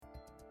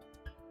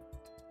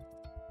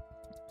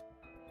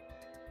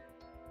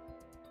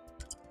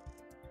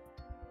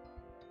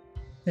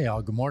Hey,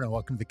 all. Good morning.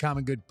 Welcome to the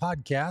Common Good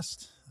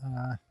Podcast,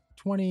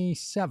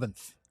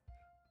 27th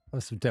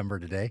of September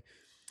today.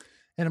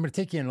 And I'm going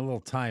to take you in a little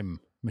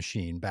time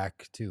machine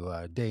back to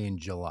a day in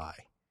July.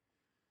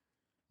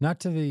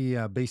 Not to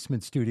the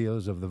basement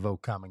studios of the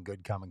Vote Common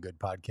Good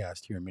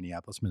podcast here in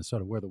Minneapolis,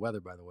 Minnesota, where the weather,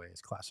 by the way, is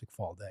classic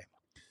fall day.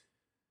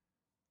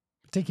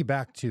 I'll take you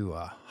back to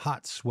a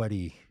hot,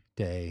 sweaty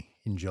day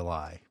in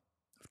July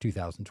of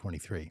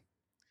 2023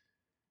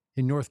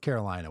 in North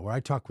Carolina, where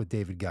I talked with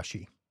David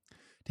Gushee.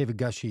 David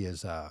Gushee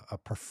is a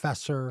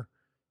professor,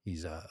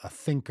 he's a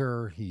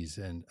thinker, he's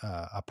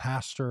a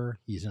pastor,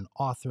 he's an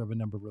author of a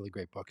number of really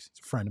great books.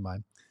 He's a friend of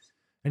mine.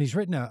 And he's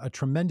written a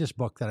tremendous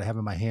book that I have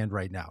in my hand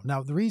right now.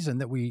 Now, the reason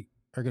that we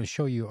are going to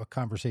show you a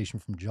conversation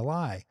from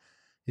July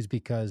is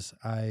because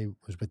I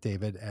was with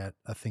David at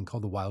a thing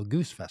called the Wild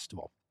Goose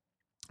Festival.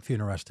 If you're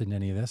interested in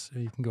any of this,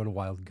 you can go to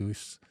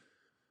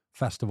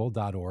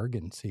wildgoosefestival.org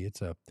and see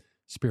it's a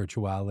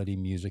spirituality,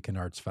 music, and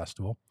arts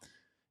festival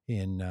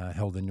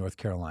held in North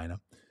Carolina.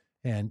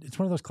 And it's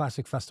one of those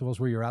classic festivals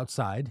where you're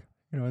outside,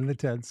 in the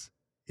tents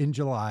in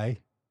July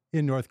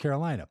in North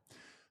Carolina.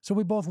 So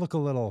we both look a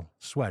little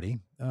sweaty.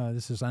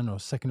 This is,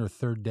 second or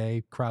third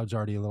day. Crowd's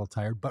already a little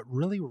tired, but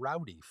really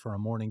rowdy for a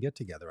morning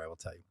get-together, I will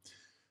tell you.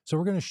 So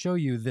we're going to show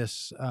you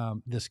this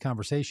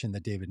conversation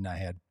that David and I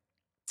had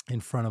in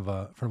front of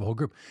a whole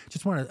group.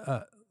 Just want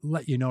to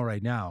let you know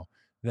right now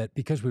that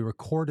because we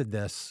recorded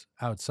this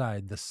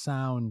outside, the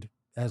sound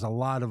has a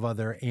lot of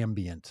other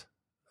ambient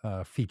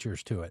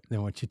features to it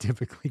than what you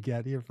typically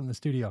get here from the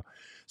studio.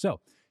 So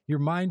your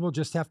mind will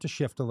just have to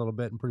shift a little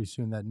bit, and pretty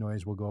soon that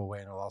noise will go away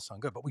and it'll all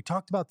sound good. But we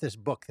talked about this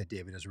book that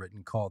David has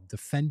written called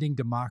Defending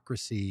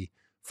Democracy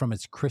from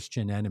Its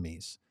Christian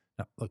Enemies.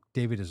 Now, look,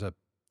 David is a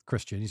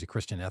Christian. He's a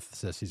Christian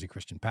ethicist. He's a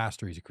Christian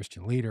pastor. He's a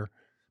Christian leader.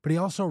 But he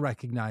also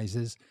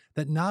recognizes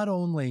that not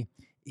only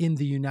in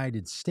the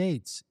United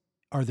States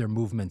are there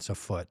movements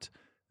afoot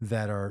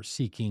that are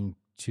seeking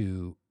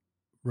to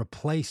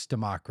replace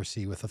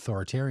democracy with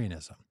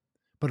authoritarianism,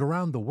 but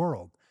around the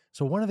world.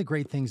 So one of the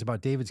great things about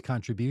David's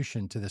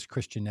contribution to this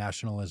Christian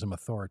nationalism,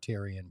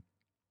 authoritarian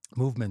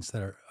movements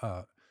that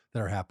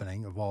are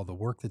happening, of all the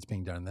work that's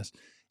being done in this,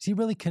 is he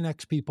really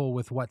connects people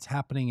with what's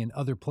happening in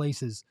other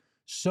places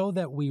so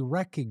that we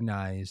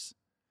recognize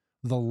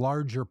the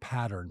larger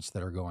patterns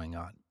that are going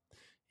on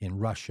in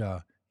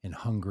Russia, in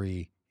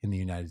Hungary, in the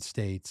United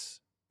States,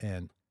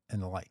 and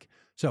the like.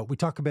 So we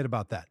talk a bit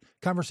about that.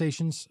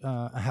 Conversations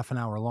a half an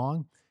hour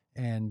long,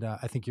 and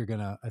I think you're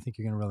gonna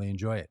really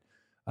enjoy it.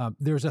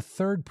 There's a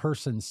third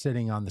person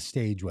sitting on the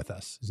stage with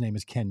us. His name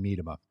is Ken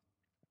Miedema.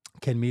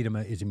 Ken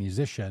Miedema is a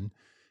musician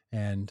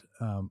and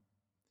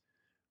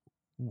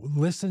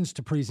listens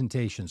to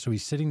presentations. So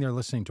he's sitting there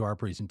listening to our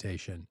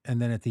presentation,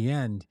 and then at the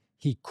end,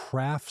 he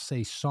crafts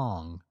a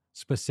song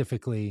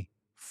specifically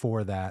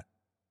for that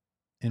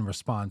in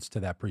response to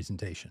that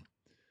presentation.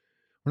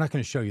 We're not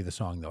going to show you the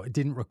song, though. It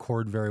didn't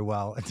record very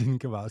well. It didn't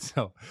come out,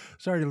 so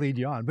sorry to lead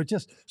you on. But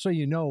just so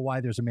you know why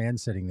there's a man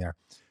sitting there.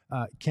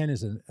 Ken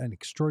is an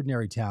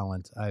extraordinary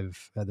talent.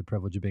 I've had the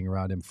privilege of being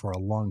around him for a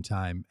long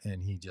time,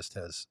 and he just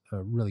has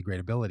really great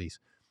abilities.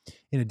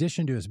 In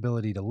addition to his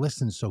ability to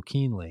listen so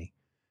keenly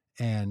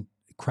and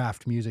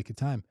craft music at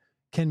time,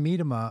 Ken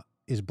Miedema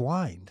is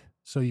blind.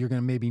 So you're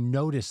going to maybe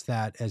notice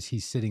that as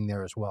he's sitting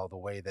there as well, the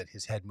way that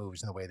his head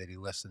moves and the way that he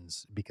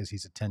listens, because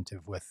he's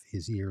attentive with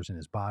his ears and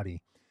his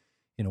body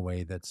in a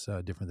way that's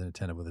different than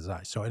attentive with his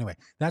eyes. So anyway,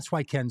 that's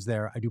why Ken's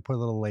there. I do put a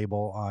little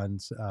label on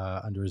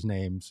under his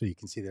name so you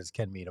can see that it's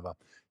Ken Miedema.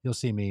 You'll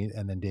see me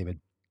and then David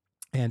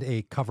and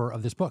a cover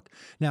of this book.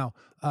 Now,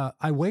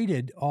 I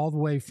waited all the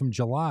way from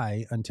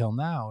July until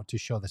now to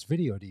show this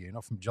video to you.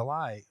 From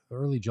July,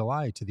 early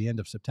July to the end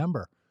of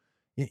September,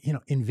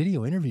 in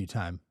video interview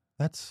time,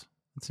 that's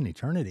an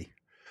eternity.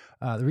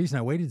 The reason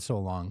I waited so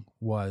long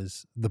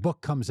was the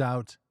book comes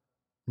out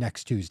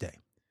next Tuesday.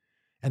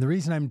 And the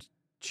reason I'm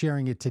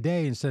sharing it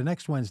today instead of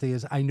next Wednesday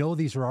is I know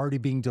these are already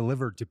being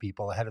delivered to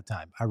people ahead of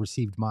time. I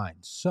received mine.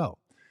 So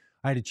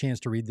I had a chance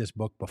to read this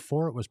book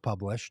before it was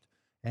published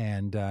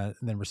and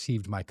then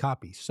received my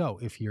copy. So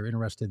if you're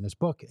interested in this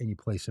book and you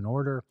place an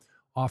order,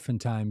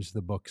 oftentimes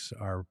the books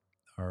are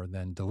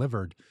then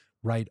delivered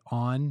right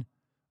on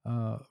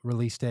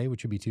release day,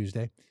 which would be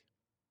Tuesday.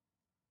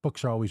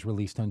 Books are always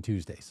released on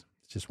Tuesdays.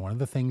 It's just one of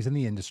the things in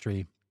the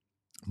industry.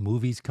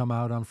 Movies come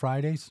out on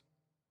Fridays.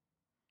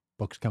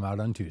 Books come out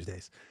on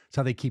Tuesdays. It's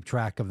how they keep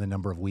track of the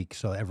number of weeks.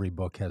 So every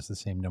book has the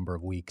same number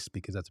of weeks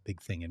because that's a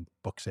big thing in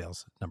book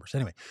sales numbers.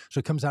 Anyway, so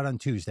it comes out on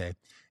Tuesday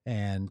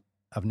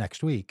of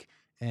next week.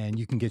 And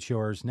you can get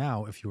yours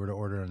now if you were to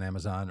order it on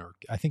Amazon, or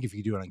I think if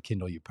you do it on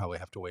Kindle, you probably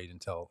have to wait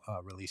until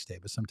release day.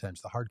 But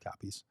sometimes the hard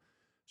copies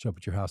show up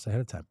at your house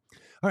ahead of time.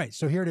 All right,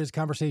 so here it is,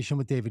 conversation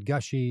with David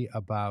Gushee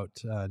about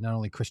not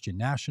only Christian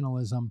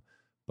nationalism,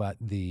 but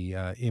the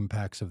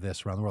impacts of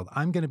this around the world.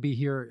 I'm going to be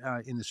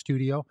here in the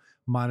studio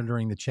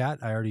monitoring the chat.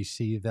 I already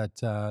see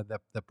that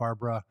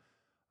Barbara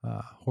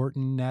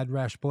Horton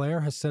Nadrash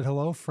Blair has said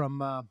hello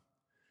from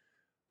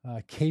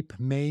Cape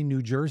May,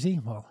 New Jersey.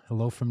 Well,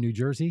 hello from New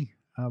Jersey.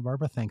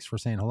 Barbara, thanks for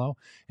saying hello.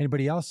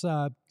 Anybody else,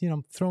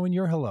 throw in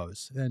your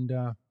hellos and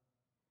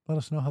let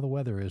us know how the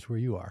weather is where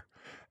you are.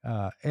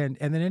 And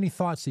then any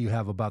thoughts that you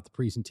have about the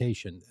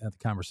presentation, the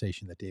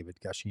conversation that David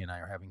Gushee and I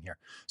are having here.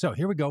 So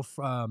here we go.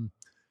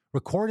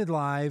 Recorded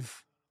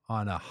live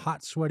on a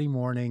hot, sweaty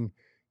morning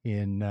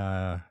in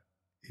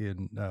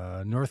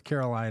North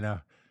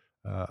Carolina,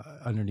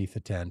 underneath a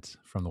tent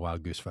from the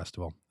Wild Goose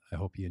Festival. I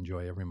hope you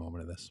enjoy every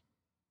moment of this.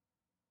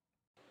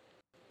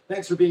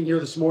 Thanks for being here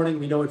this morning.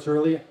 We know it's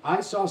early. I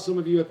saw some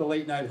of you at the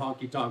late night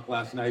honky tonk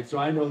last night, so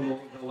I know the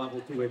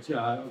level to which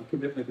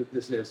commitment that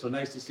this is. So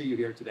nice to see you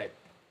here today.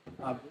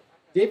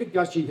 David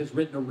Gushee has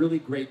written a really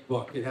great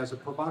book. It has a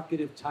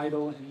provocative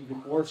title, and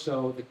even more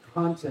so, the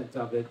content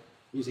of it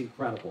is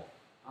incredible.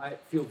 I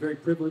feel very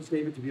privileged,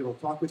 David, to be able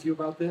to talk with you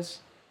about this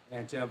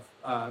and to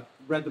have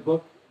read the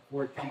book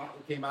before it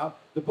came out.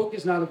 The book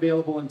is not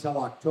available until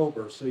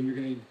October, so you're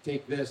going to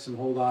take this and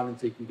hold on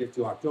until you can get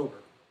to October.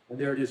 And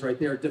there it is right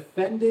there.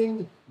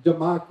 Defending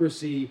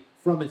Democracy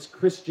from Its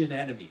Christian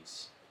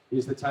Enemies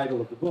is the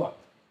title of the book.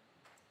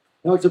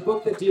 Now, it's a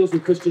book that deals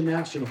with Christian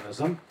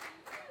nationalism.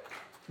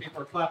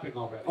 People are clapping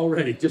already.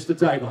 Already, just the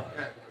title.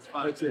 Okay, that's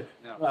fine. That's it.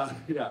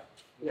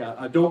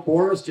 Yeah. Don't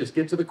bore us, just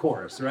get to the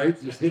chorus, right?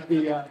 Just hit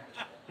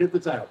the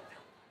title.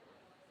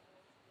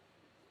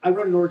 I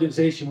run an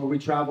organization where we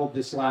traveled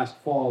this last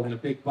fall in a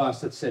big bus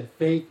that said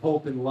faith,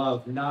 hope, and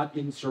love, not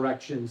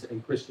insurrections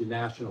and Christian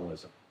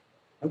nationalism.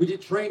 And we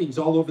did trainings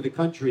all over the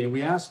country, and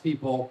we asked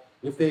people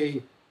if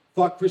they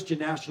thought Christian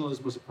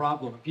nationalism was a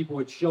problem. And people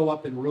would show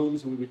up in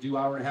rooms, and we would do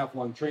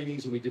hour-and-a-half-long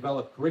trainings, and we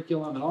developed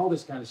curriculum and all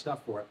this kind of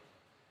stuff for it.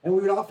 And we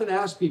would often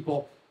ask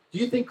people, do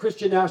you think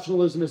Christian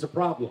nationalism is a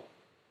problem?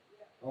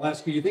 I'll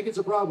ask you, do you think it's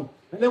a problem?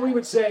 And then we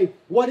would say,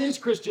 what is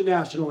Christian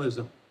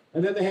nationalism?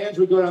 And then the hands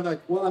would go down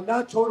like, well, I'm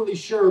not totally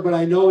sure, but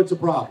I know it's a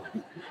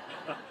problem.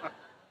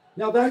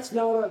 Now, that's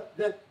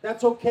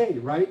okay,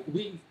 right?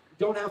 We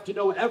don't have to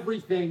know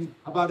everything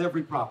about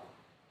every problem.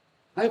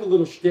 I have a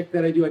little shtick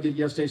that I do. I did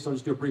yesterday, so I'll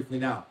just do it briefly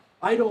now.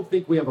 I don't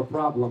think we have a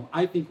problem.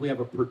 I think we have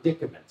a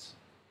predicament.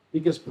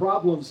 Because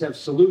problems have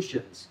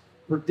solutions.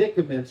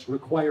 Predicaments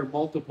require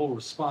multiple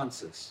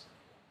responses.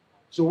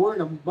 So we're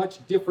in a much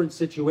different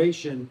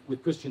situation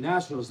with Christian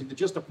nationalism than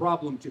just a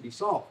problem to be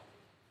solved.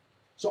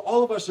 So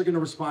all of us are going to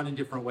respond in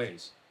different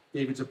ways.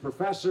 David's a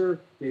professor,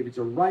 David's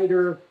a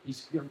writer,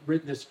 he's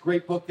written this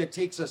great book that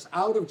takes us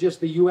out of just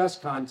the US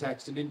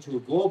context and into a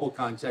global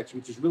context,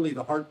 which is really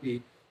the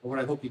heartbeat of what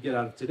I hope you get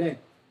out of today.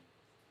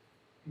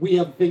 We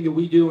have a thing that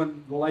we do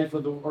in the life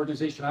of the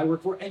organization I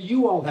work for, and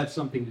you all have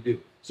something to do.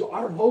 So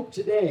our hope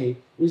today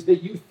is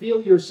that you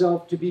feel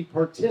yourself to be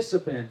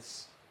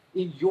participants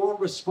in your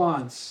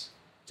response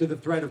to the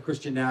threat of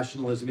Christian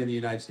nationalism in the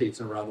United States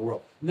and around the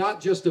world,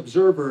 not just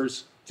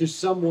observers to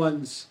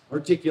someone's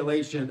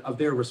articulation of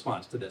their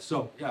response to this.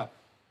 So, yeah,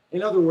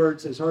 in other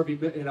words, in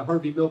a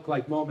Harvey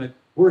Milk-like moment,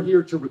 we're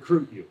here to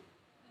recruit you.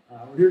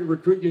 We're here to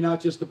recruit you not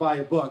just to buy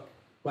a book,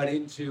 but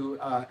into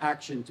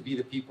action to be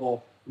the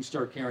people who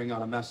start carrying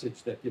on a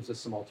message that gives us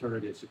some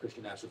alternatives to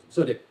Christian nationalism.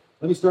 So, Dave,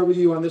 let me start with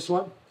you on this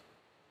one.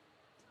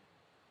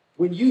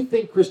 When you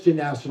think Christian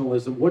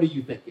nationalism, what are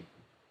you thinking?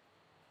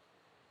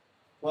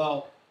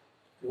 Well,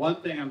 one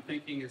thing I'm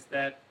thinking is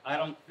that I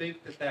don't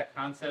think that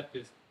concept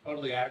is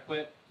totally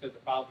adequate to the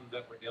problems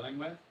that we're dealing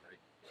with.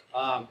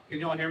 Can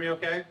you all hear me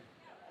okay?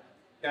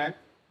 Okay,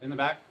 in the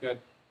back, good.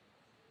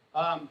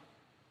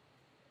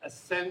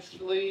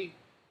 Essentially,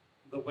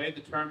 the way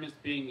the term is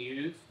being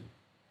used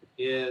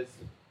is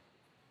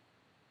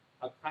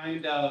a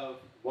kind of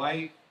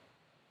white,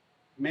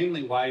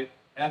 mainly white,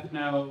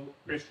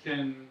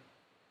 ethno-Christian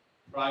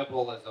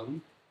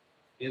tribalism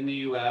in the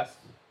US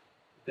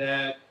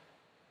that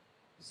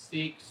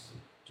seeks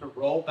to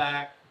roll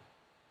back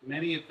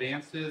many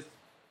advances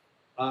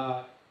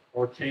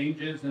or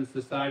changes in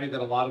society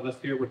that a lot of us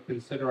here would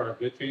consider are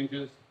good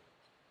changes,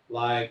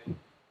 like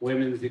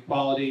women's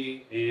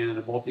equality and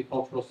a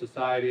multicultural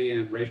society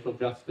and racial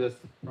justice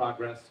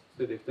progress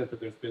to the extent that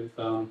there's been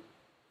some.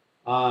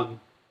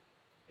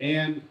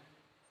 And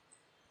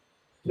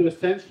to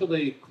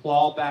essentially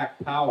claw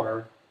back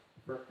power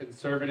for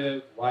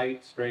conservative,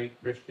 white,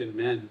 straight Christian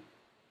men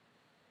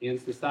in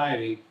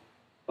society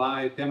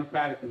by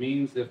democratic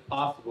means if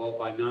possible,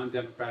 by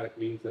non-democratic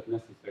means if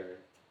necessary.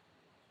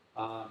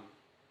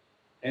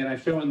 And I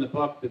show in the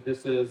book that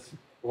this is,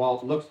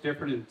 while it looks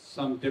different in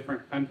some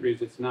different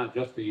countries, it's not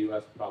just a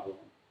US problem.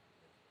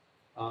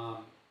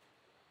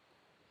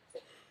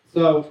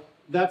 So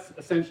that's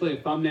essentially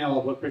a thumbnail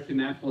of what Christian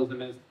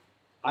nationalism is.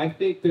 I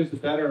think there's a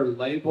better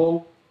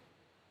label.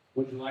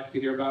 Would you like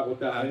to hear about what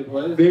that label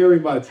is? Very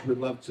much would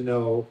love to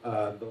know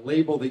the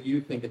label that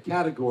you think, the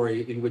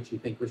category in which you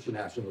think Christian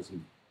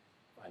nationalism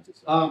finds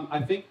itself.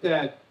 I think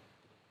that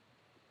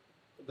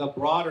the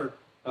broader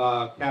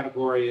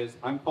category is,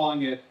 I'm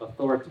calling it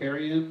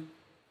authoritarian,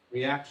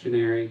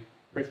 reactionary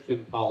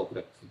Christian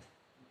politics.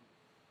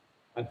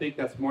 I think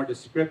that's more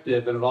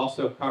descriptive, and it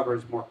also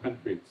covers more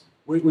countries.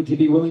 Would you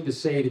be willing to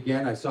say it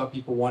again? I saw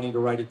people wanting to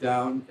write it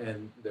down,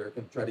 and they're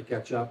going to try to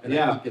catch up. And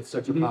I think it's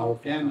such a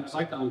powerful And concept. I'd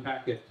like to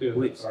unpack it too.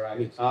 Please, All right.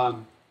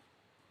 please.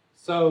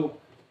 So,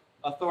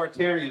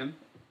 authoritarian,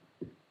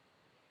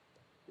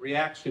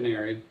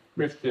 reactionary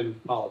Christian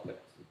politics.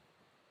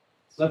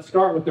 Let's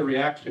start with the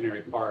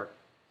reactionary part.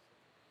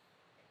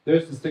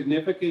 There's a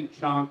significant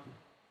chunk,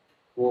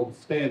 we'll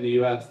stay in the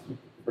U.S.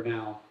 for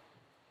now,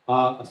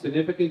 a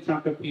significant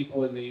chunk of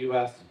people in the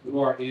U.S. who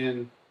are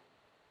in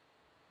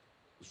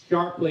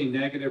sharply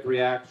negative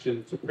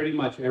reaction to pretty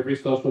much every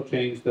social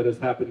change that has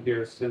happened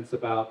here since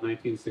about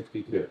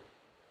 1962.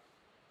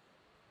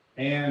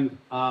 And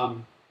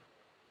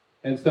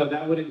so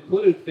that would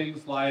include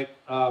things like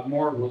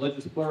more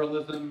religious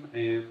pluralism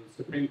and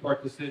Supreme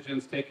Court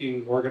decisions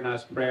taking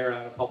organized prayer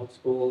out of public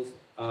schools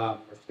or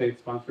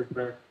state-sponsored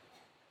prayer,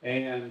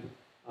 and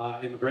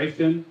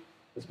immigration,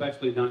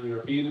 especially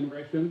non-European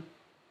immigration,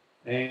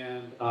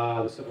 and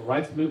the civil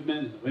rights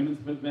movement, and the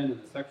women's movement,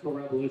 and the sexual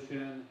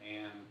revolution,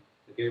 and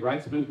the gay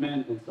rights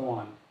movement, and so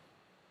on.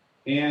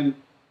 And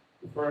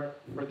for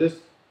this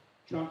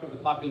chunk of the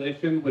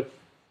population, which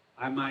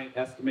I might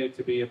estimate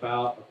to be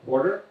about a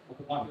quarter of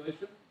the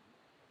population,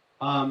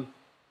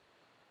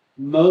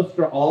 most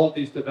or all of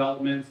these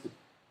developments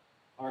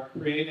are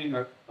creating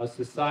a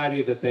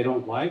society that they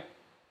don't like,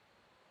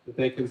 that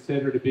they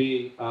consider to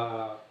be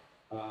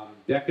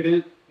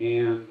decadent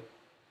and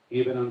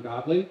even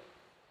ungodly.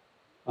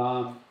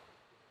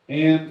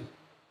 And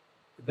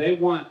they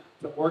want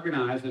to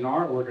organize and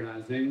are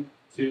organizing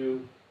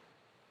to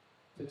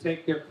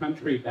take their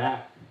country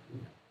back.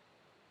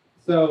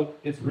 So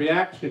it's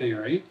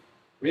reactionary.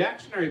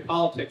 Reactionary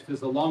politics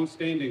is a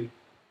long-standing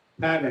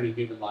pattern in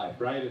human life,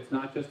 right? It's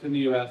not just in the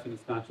US and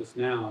it's not just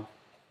now.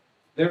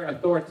 They're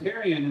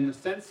authoritarian in the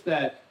sense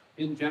that,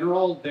 in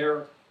general,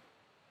 their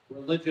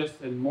religious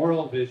and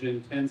moral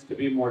vision tends to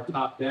be more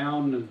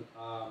top-down,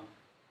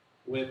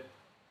 with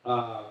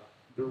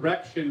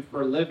direction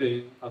for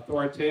living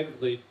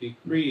authoritatively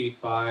decreed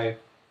by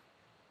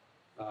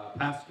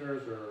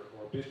pastors or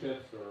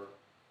bishops or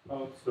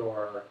popes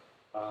or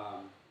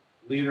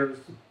leaders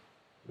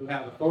who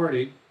have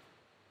authority.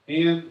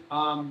 And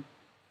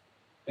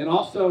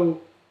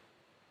also,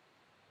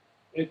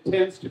 it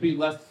tends to be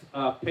less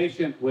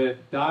patient with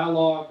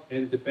dialogue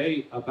and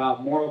debate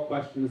about moral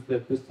questions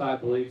that this side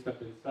believes have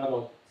been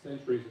settled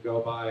centuries ago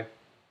by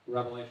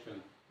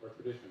revelation or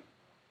tradition.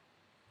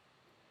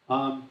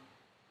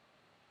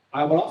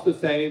 I would also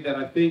say that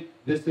I think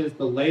this is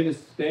the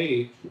latest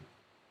stage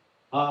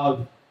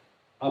of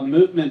a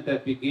movement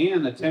that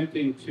began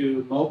attempting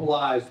to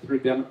mobilize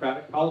through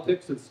democratic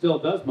politics and still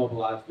does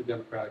mobilize through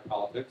democratic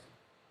politics.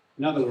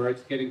 In other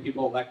words, getting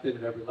people elected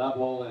at every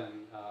level and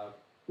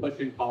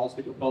pushing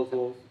policy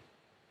proposals.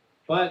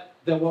 But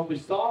then what we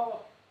saw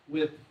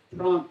with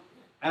Trump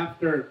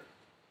after,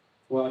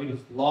 well, he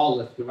was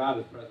lawless throughout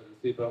his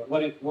presidency, but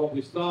what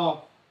we saw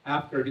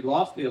after he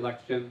lost the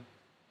election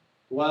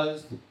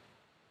was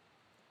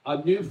a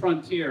new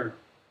frontier,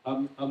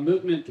 a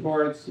movement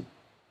towards,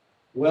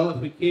 well, if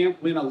we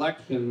can't win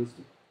elections,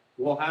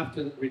 we'll have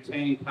to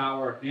retain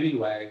power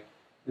anyway.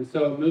 And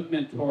so a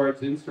movement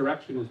towards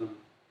insurrectionism.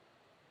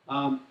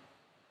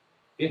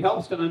 It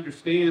helps to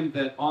understand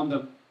that on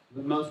the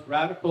most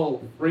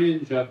radical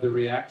fringe of the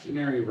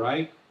reactionary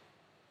right,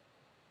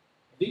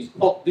 these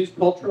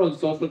cultural and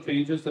social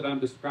changes that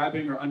I'm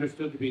describing are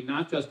understood to be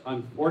not just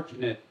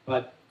unfortunate,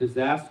 but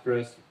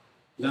disastrous.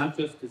 Not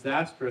just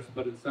disastrous,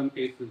 but in some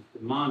cases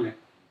demonic.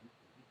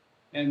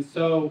 And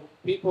so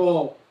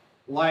people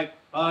like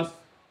us,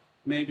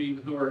 maybe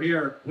who are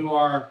here, who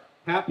are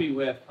happy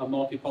with a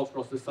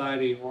multicultural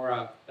society or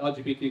a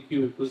LGBTQ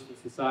inclusive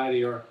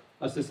society or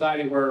a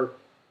society where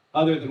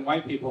other than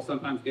white people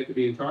sometimes get to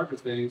be in charge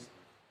of things,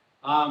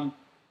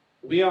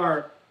 we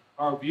are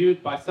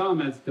viewed by some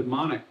as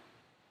demonic.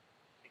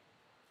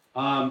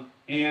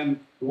 And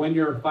when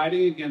you're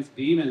fighting against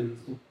demons,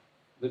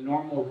 the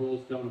normal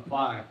rules don't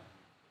apply.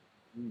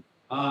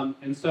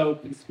 And so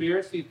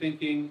conspiracy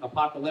thinking,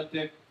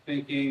 apocalyptic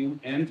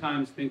thinking, end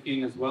times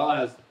thinking, as well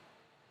as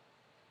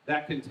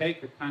that can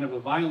take a kind of a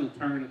violent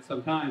turn at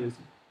some times.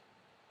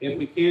 If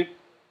we can't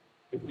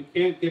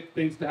get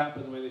things to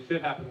happen the way they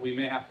should happen, we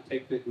may have to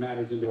take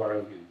matters into our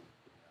own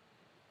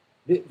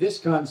hands. This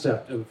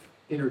concept of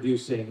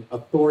introducing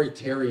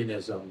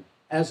authoritarianism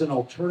as an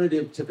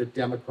alternative to the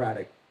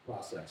democratic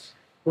process.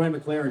 Brian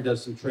McLaren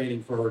does some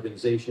training for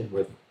organization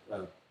with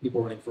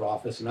people running for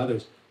office and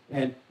others.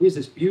 And he has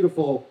this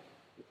beautiful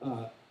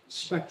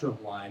spectrum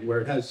line where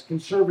it has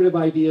conservative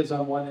ideas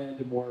on one end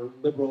and more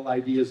liberal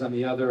ideas on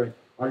the other. And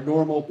our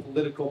normal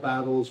political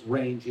battles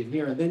range in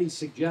here. And then he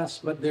suggests,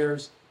 but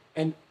there's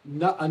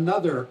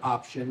another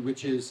option,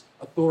 which is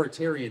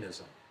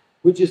authoritarianism,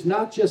 which is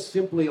not just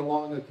simply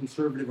along a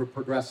conservative or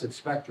progressive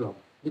spectrum.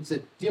 It's a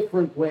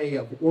different way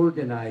of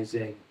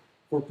organizing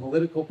for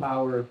political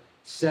power,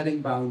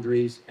 setting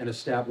boundaries, and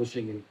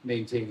establishing and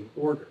maintaining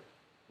order,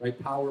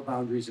 right? Power,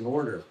 boundaries, and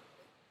order.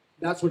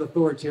 That's what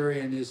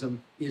authoritarianism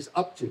is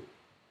up to.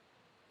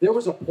 There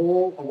was a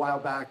poll a while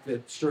back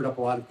that stirred up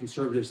a lot of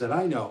conservatives that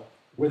I know,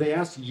 where they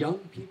asked young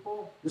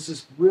people, this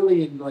is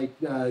really in like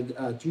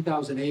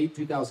 2008,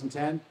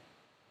 2010,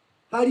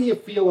 how do you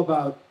feel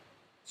about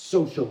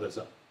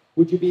socialism?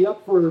 Would you be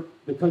up for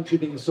the country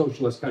being a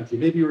socialist country?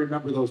 Maybe you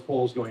remember those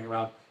polls going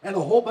around. And a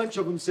whole bunch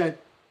of them said,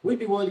 we'd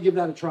be willing to give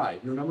that a try.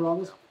 You remember all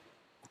this?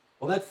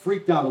 Well, that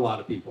freaked out a lot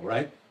of people,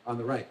 right? On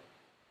the right.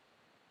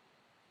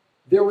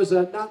 There was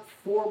a not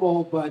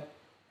formal but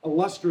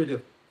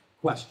illustrative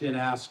question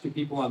asked to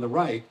people on the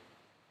right.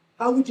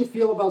 How would you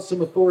feel about some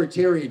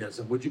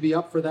authoritarianism? Would you be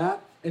up for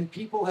that? And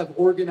people have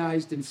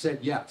organized and said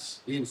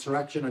yes. The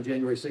insurrection on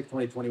January 6,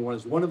 2021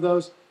 is one of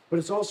those, but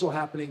it's also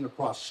happening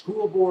across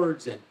school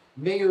boards and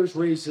mayor's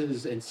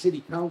races and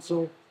city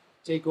council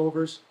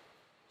takeovers.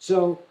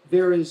 So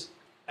there is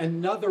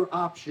another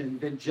option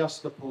than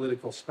just the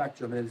political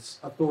spectrum, and it's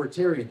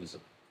authoritarianism.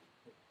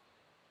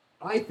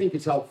 I think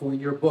it's helpful in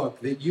your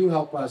book that you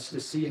help us to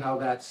see how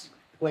that's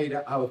played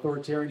out, how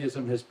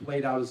authoritarianism has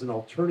played out as an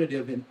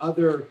alternative in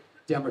other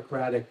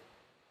democratic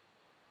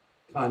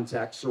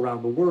contexts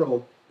around the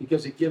world,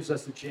 because it gives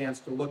us the chance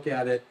to look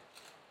at it.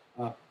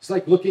 It's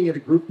like looking at a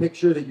group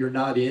picture that you're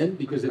not in,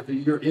 because if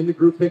you're in the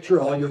group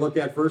picture, all you look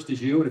at first is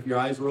you, and if your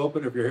eyes were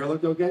open, if your hair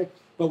looked okay.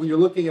 But when you're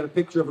looking at a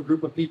picture of a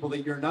group of people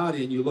that you're not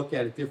in, you look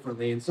at it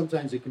differently, and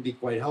sometimes it can be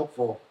quite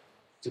helpful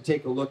to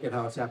take a look at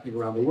how it's happening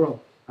around the world.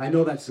 I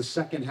know that's the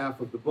second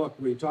half of the book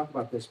where you talk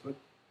about this, but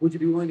would you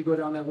be willing to go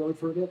down that road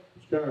for a bit?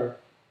 Sure.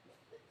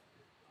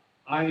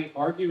 I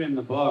argue in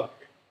the book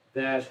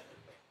that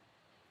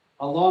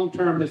a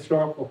long-term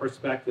historical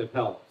perspective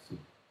helps.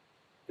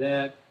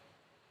 That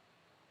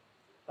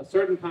a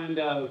certain kind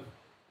of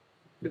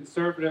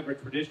conservative or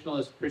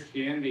traditionalist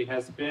Christianity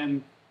has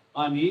been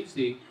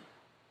uneasy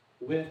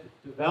with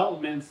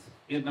developments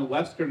in the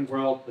Western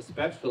world,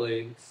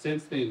 especially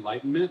since the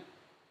Enlightenment,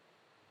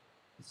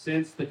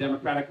 since the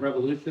democratic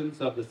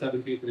revolutions of the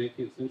 17th and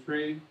 18th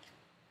century,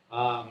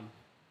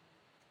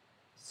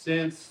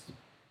 since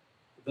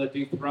the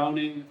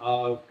dethroning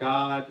of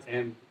God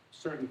and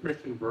certain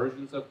Christian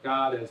versions of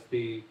God as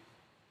the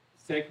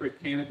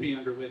sacred canopy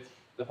under which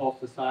the whole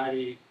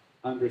society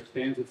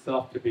understands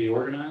itself to be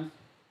organized.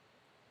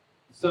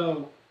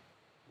 So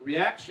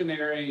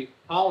reactionary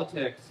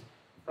politics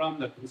from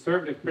the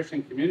conservative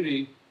Christian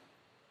community,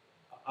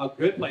 a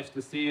good place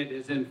to see it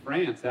is in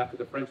France after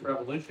the French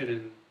Revolution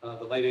in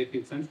the late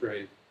 18th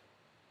century.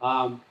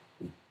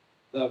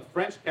 The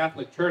French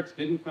Catholic Church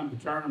didn't come to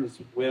terms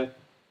with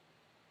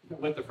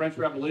the French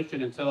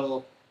Revolution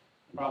until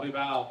probably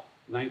about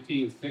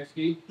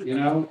 1960,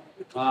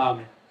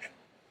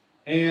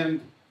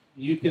 and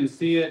you can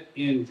see it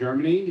in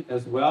Germany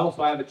as well.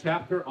 So I have a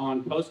chapter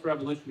on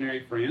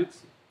post-revolutionary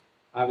France.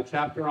 I have a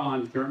chapter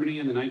on Germany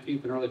in the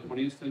 19th and early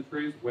 20th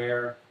centuries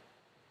where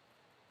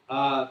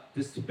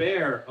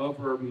despair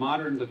over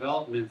modern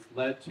developments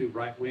led to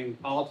right-wing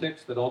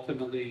politics that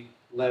ultimately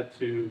led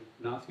to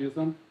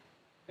Nazism.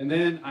 And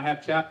then I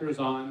have chapters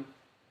on,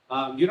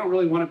 you don't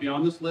really want to be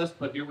on this list,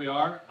 but here we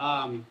are,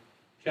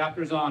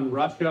 chapters on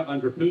Russia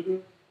under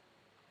Putin,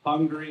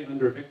 Hungary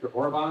under Viktor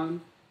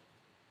Orban,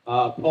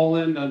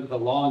 Poland under the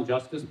Law and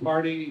Justice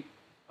Party,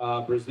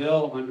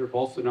 Brazil under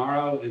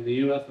Bolsonaro, and the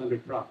U.S. under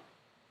Trump.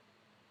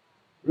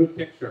 Group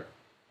picture.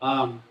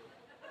 And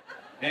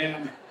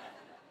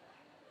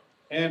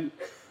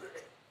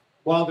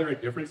while there are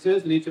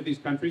differences in each of these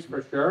countries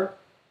for sure,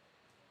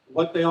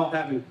 what they all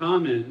have in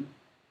common,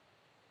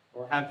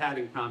 or have had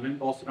in common,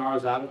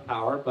 Bolsonaro's out of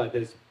power, but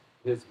his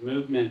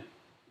movement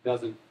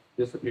doesn't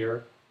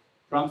disappear.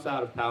 Trump's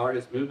out of power,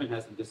 his movement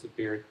hasn't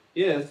disappeared,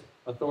 is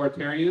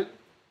authoritarian,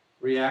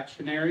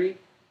 reactionary,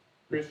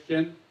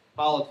 Christian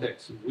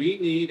politics. We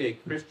need a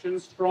Christian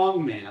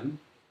strongman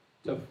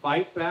to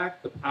fight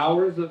back the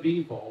powers of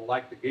evil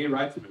like the gay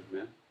rights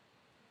movement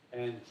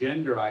and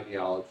gender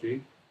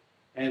ideology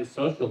and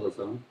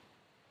socialism,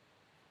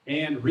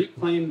 and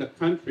reclaim the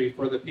country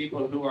for the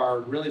people who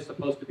are really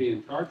supposed to be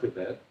in charge of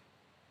it,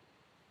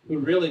 who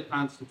really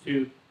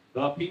constitute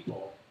the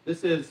people.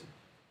 This is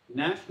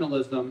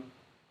nationalism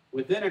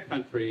within a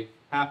country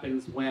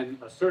happens when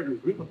a certain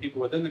group of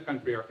people within the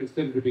country are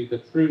considered to be the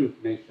true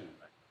nation.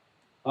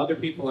 Other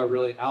people are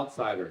really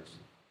outsiders.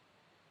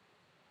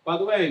 By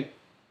the way,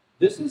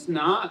 this is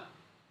not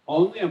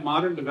only a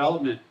modern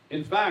development.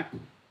 In fact,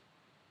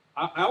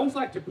 I always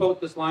like to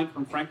quote this line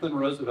from Franklin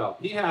Roosevelt.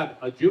 He had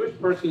a Jewish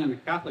person and a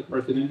Catholic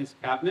person in his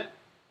cabinet,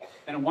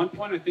 and at one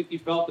point I think he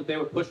felt that they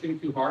were pushing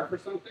too hard for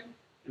something,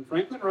 and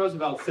Franklin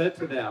Roosevelt said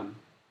to them,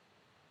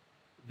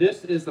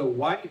 "This is a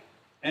white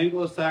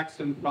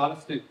Anglo-Saxon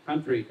Protestant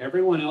country.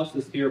 Everyone else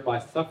is here by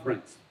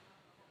sufferance."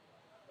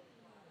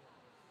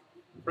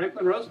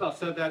 Franklin Roosevelt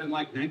said that in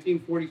like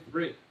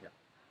 1943. Yeah.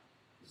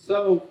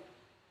 So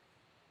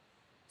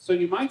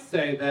you might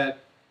say that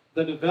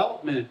the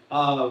development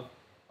of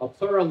a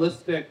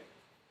pluralistic,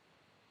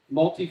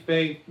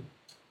 multi-faith,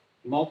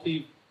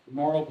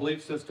 multi-moral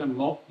belief system,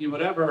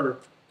 whatever,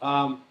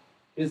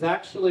 is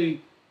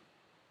actually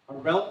a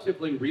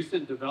relatively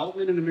recent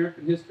development in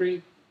American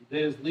history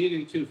that is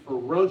leading to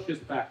ferocious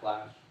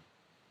backlash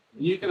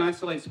You can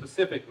isolate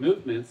specific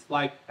movements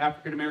like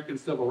African American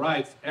civil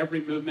rights, every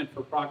movement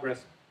for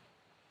progress,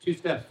 2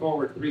 steps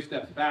forward, 3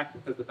 steps back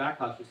because the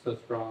backlash is so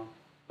strong.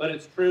 But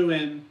it's true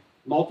in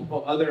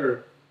multiple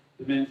other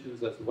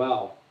dimensions as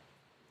well.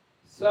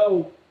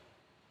 So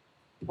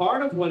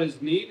part of what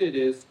is needed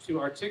is to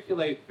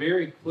articulate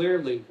very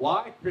clearly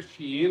why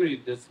Christianity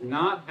does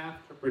not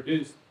have to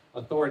produce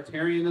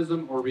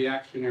authoritarianism or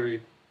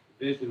reactionary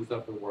visions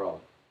of the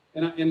world.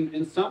 And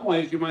in some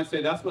ways, you might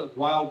say that's what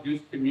Wild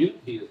Goose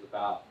community is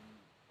about.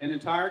 An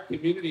entire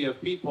community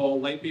of people,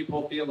 lay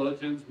people,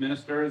 theologians,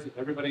 ministers,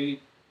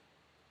 everybody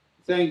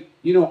saying,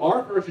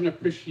 our version of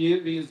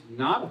Christianity is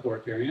not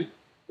authoritarian,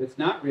 it's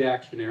not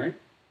reactionary,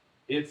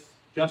 it's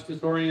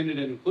justice-oriented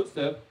and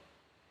inclusive,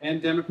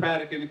 and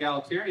democratic and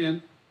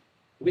egalitarian.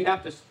 We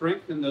have to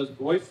strengthen those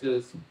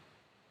voices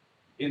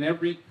in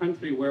every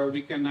country where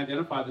we can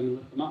identify them and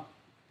lift them up.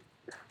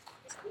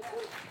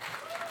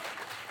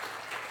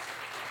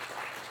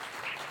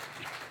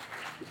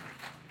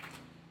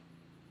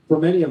 For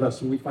many of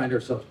us, when we find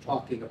ourselves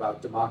talking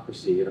about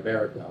democracy in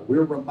America,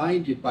 we're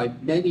reminded by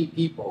many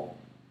people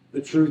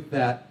the truth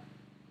that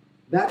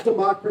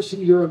democracy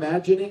you're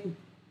imagining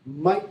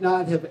might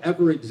not have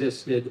ever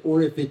existed,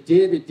 or if it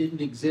did, it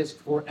didn't exist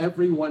for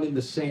everyone in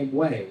the same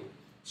way.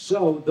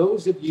 So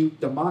those of you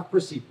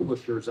democracy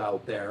pushers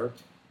out there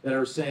that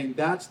are saying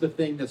that's the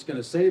thing that's going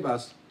to save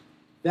us,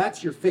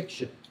 that's your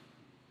fiction,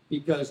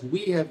 because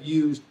we have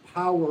used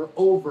power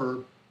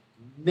over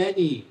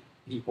many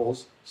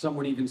peoples, some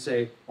would even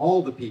say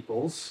all the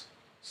peoples,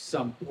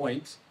 some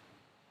point,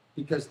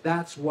 because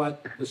that's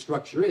what the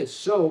structure is.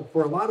 So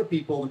for a lot of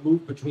people, the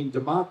move between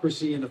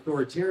democracy and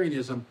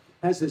authoritarianism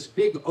has this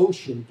big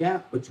ocean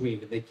gap between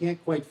them. They can't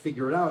quite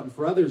figure it out. And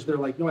for others, they're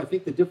like, no, I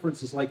think the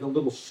difference is like a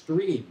little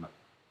stream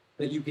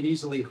that you can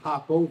easily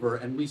hop over.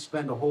 And we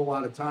spend a whole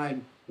lot of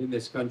time in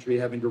this country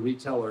having to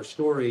retell our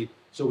story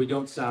so we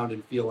don't sound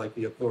and feel like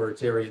the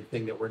authoritarian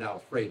thing that we're now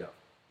afraid of.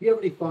 Do you have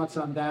any thoughts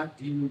on that?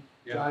 Do you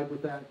jive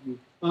with that?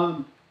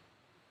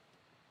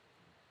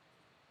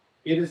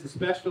 It is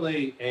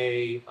especially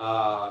a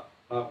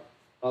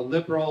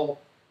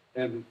liberal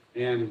and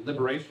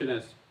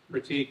liberationist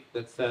critique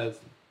that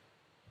says,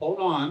 hold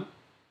on,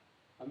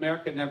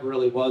 America never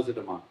really was a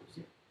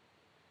democracy.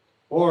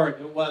 Or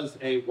it was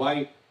a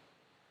white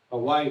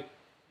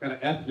kind of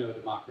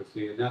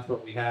ethno-democracy, and that's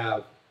what we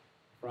have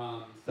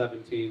from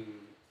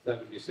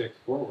 1776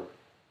 forward.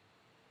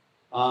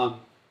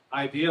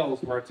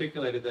 Ideals were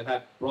articulated that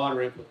had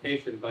broader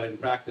implication, but in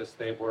practice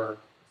they were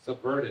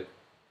subverted.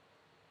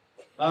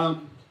 I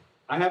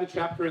have a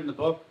chapter in the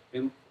book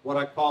in what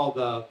I call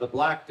the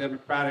Black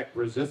democratic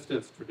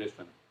resistance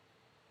tradition.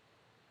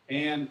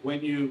 And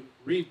when you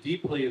read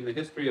deeply in the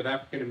history of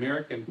African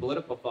American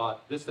political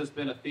thought, this has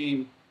been a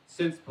theme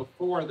since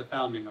before the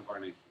founding of our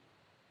nation.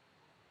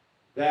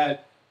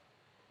 That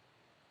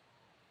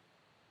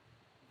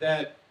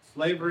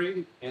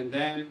slavery and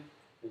then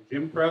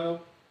Jim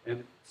Crow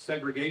and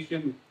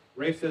segregation,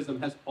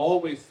 racism has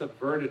always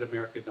subverted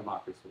American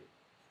democracy.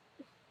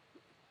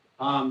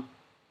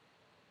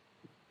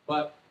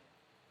 But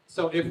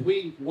so if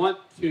we want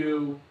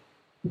to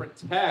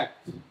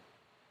protect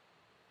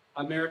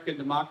American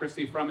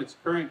democracy from its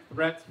current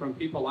threats from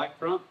people like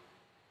Trump,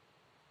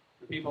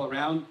 the people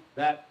around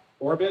that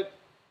orbit,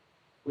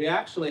 we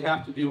actually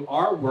have to do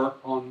our work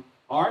on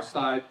our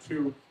side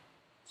to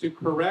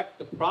correct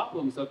the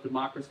problems of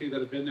democracy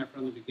that have been there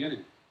from the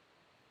beginning.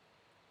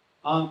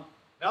 In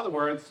other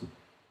words,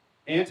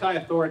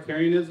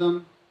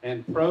 anti-authoritarianism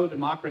and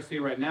pro-democracy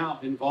right now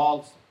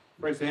involves,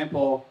 for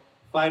example,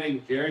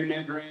 fighting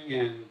gerrymandering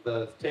and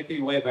the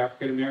taking away of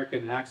African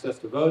American access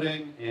to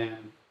voting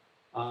and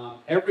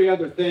every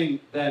other thing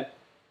that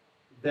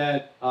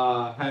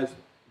has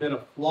been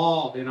a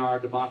flaw in our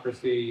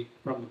democracy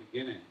from the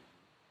beginning.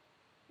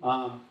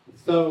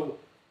 So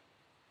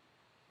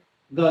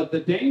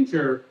the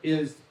danger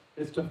is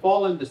to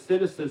fall into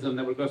cynicism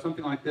that would go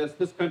something like this: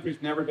 this country's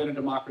never been a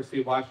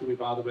democracy, why should we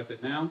bother with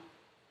it now?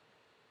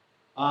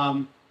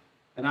 And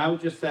I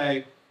would just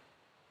say,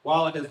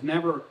 while it has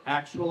never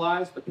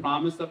actualized the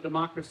promise of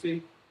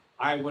democracy,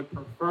 I would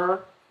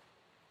prefer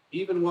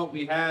even what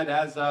we had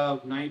as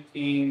of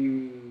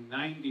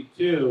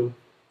 1992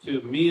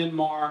 to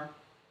Myanmar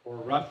or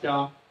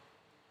Russia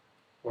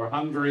or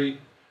Hungary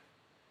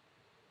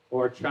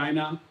or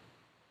China.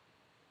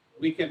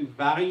 We can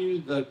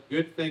value the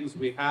good things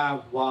we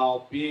have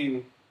while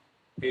being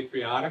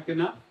patriotic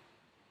enough,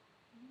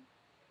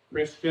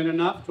 Christian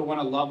enough to want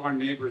to love our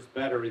neighbors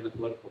better in the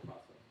political process.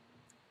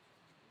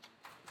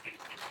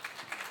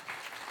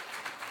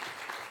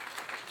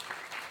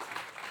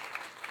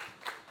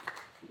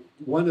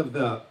 One of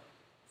the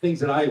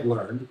things that I've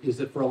learned is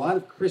that for a lot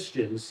of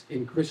Christians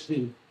in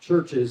Christian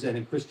churches and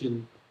in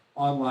Christian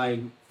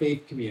online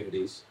faith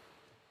communities,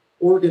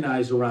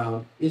 organize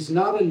around is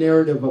not a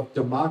narrative of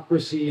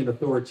democracy and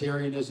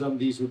authoritarianism.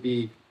 These would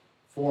be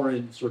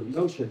foreign sort of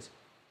notions.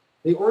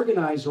 They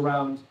organize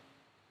around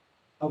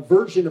a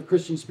version of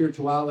Christian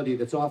spirituality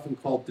that's often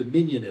called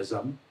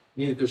dominionism,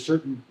 meaning there's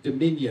certain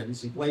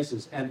dominions and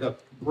places. And the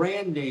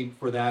brand name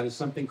for that is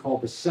something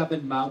called the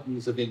Seven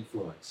Mountains of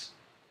Influence.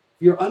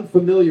 If you're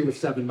unfamiliar with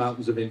Seven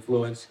Mountains of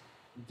Influence,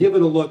 give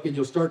it a look and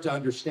you'll start to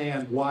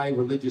understand why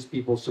religious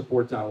people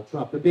support Donald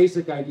Trump. The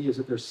basic idea is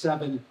that there's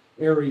 7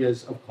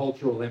 areas of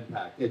cultural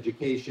impact: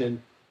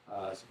 education,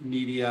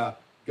 media,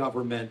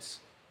 governments,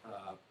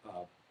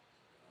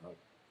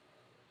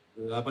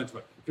 a bunch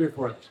of 3 or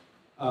 4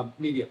 others,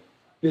 media,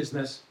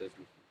 business.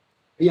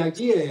 The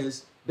idea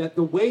is that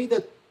the way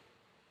that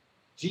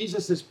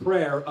Jesus'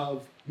 prayer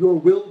of your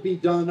will be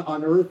done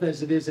on earth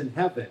as it is in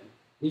heaven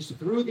is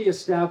through the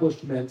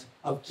establishment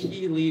of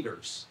key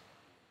leaders.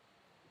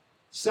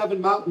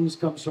 7 mountains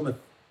comes from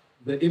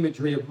the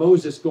imagery of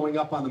Moses going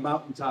up on the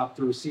mountaintop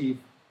to receive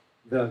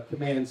the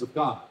commands of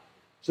God.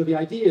 So the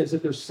idea is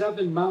that there's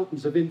 7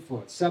 mountains of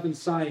influence, 7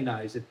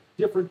 Sinais, and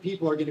different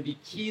people are going to be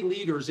key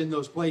leaders in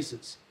those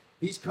places.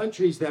 These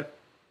countries that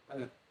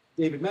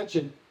David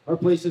mentioned are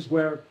places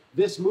where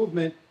this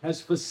movement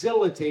has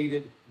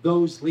facilitated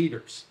those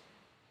leaders.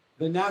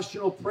 The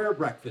National Prayer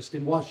Breakfast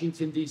in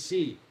Washington,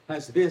 D.C.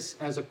 has this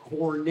as a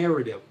core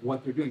narrative,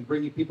 what they're doing,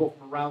 bringing people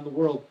from around the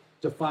world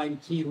to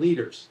find key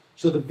leaders.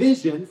 So the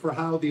vision for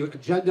how the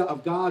agenda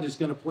of God is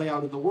going to play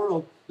out in the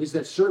world is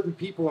that certain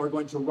people are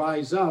going to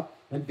rise up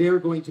and they're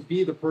going to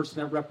be the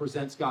person that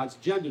represents God's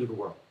agenda to the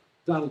world.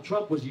 Donald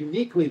Trump was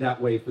uniquely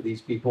that way for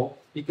these people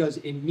because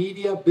in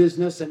media,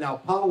 business, and now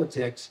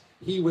politics,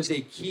 he was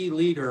a key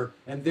leader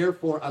and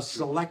therefore a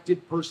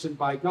selected person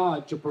by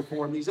God to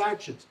perform these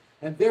actions.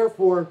 And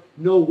therefore,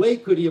 no way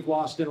could he have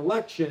lost an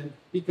election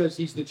because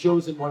he's the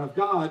chosen one of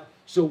God.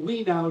 So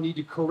we now need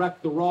to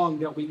correct the wrong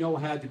that we know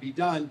had to be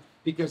done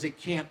because it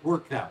can't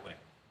work that way.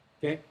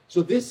 Okay?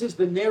 So this is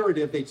the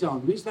narrative they tell.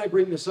 And the reason I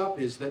bring this up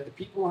is that the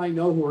people I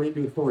know who are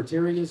into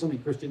authoritarianism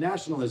and Christian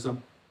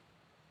nationalism,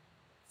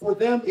 for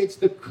them, it's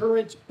the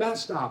current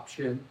best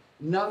option,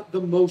 not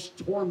the most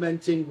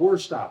tormenting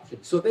worst option.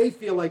 So they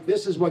feel like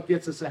this is what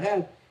gets us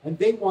ahead, and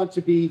they want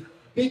to be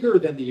bigger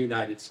than the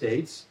United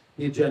States.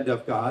 The agenda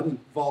of God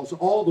involves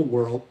all the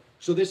world.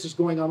 So this is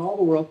going on all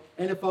the world.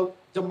 And if a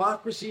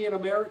democracy in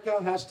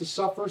America has to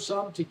suffer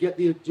some to get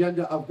the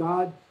agenda of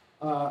God,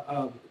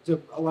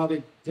 to allow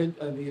the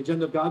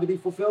agenda of God to be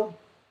fulfilled,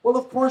 well,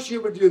 of course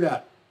you would do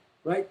that,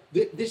 right?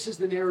 This is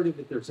the narrative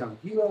that they're telling.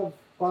 Do you have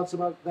thoughts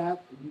about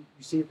that? You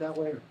see it that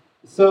way?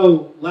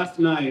 So last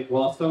night,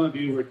 while some of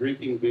you were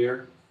drinking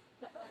beer,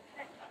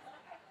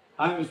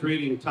 I was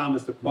reading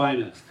Thomas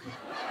Aquinas.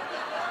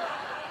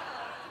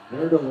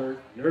 Nerd alert,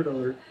 nerd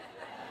alert.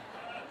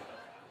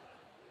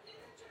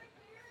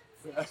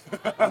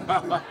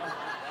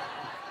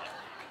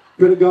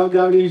 Could have gone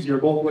down easier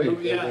both ways.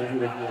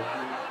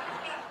 Yeah.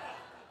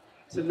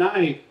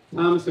 Tonight,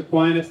 Thomas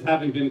Aquinas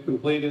having been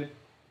completed,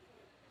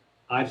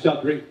 I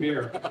shall drink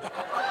beer.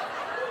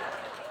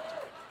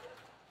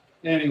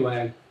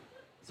 Anyway,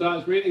 so I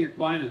was reading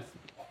Aquinas,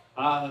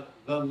 the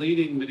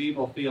leading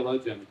medieval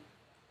theologian.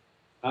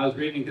 I was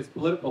reading his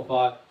political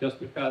thought just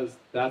because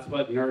that's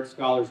what nerd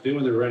scholars do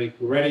when they're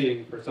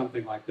readying for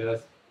something like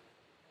this.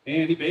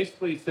 And he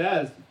basically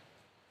says,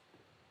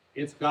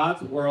 it's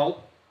God's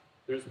world.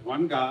 There's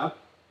one God.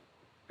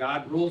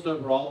 God rules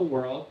over all the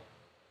world.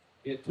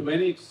 To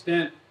any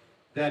extent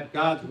that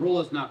God's rule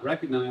is not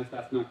recognized,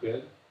 that's not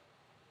good.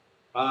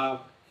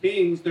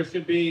 Kings, there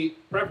should be,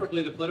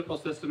 preferably the political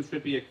system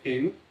should be a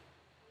king,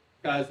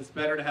 because it's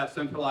better to have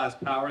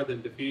centralized power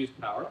than diffused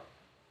power.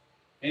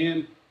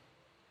 And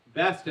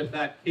best if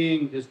that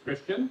king is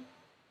Christian,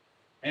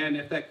 and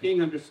if that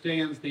king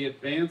understands the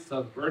advance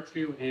of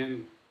virtue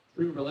and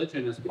true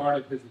religion as part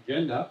of his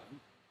agenda.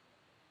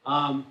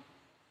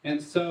 And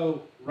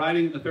so,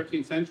 writing in the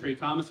 13th century,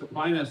 Thomas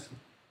Aquinas,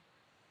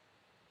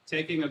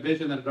 taking a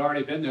vision that had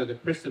already been there, the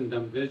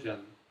Christendom vision.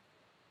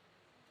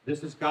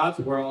 This is God's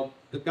world.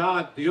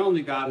 The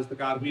only God is the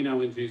God we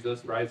know in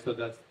Jesus, right? So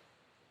that's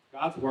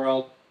God's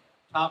world,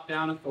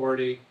 top-down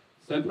authority,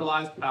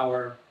 centralized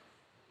power.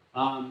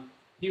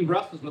 He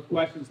wrestles with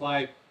questions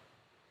like,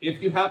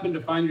 if you happen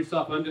to find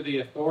yourself under the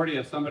authority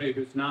of somebody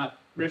who's not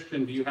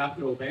Christian, do you have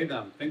to obey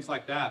them? Things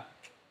like that.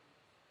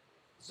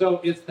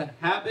 So it's the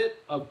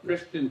habit of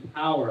Christian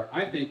power.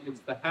 I think it's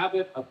the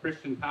habit of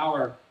Christian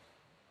power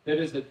that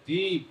is a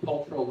deep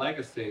cultural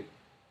legacy.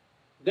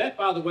 That,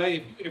 by the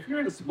way, if you're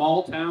in a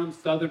small town,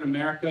 Southern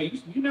America,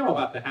 you know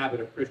about the habit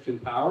of Christian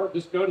power.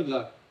 Just go to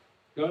the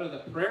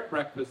prayer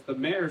breakfast, the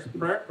mayor's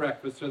prayer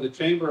breakfast, or the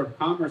Chamber of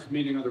Commerce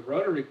meeting, or the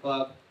Rotary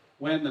Club,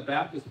 when the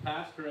Baptist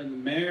pastor and the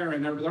mayor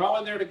and they're all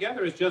in there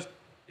together.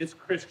 It's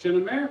Christian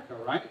America,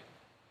 right?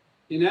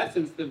 In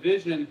essence, the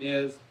vision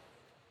is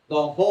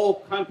the whole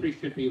country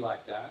should be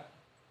like that.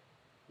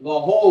 The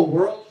whole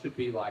world should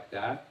be like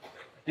that.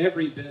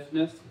 Every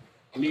business,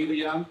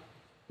 media,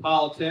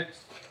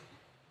 politics,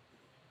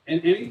 and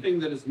anything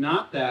that is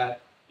not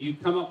that, you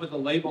come up with a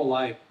label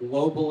like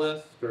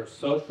globalist or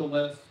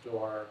socialist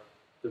or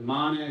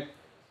demonic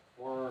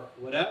or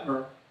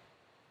whatever.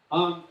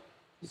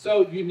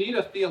 So you need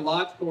a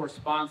theological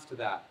response to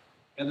that.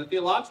 And the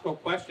theological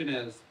question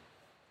is,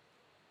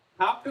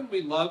 how can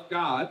we love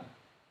God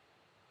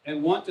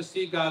and want to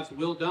see God's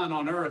will done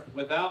on earth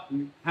without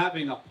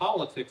having a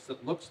politics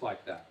that looks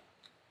like that.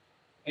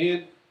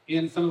 And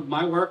in some of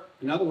my work,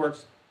 in other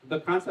words, the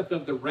concept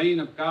of the reign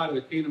of God or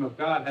the kingdom of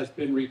God has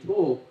been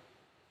retooled.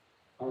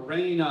 A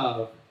reign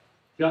of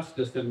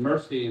justice and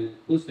mercy and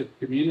inclusive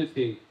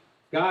community.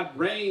 God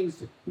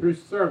reigns through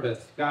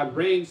service. God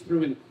reigns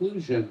through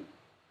inclusion.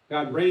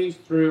 God reigns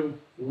through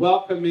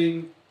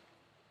welcoming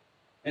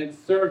and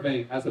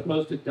serving as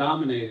opposed to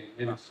dominating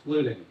and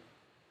excluding.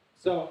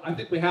 So I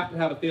think we have to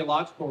have a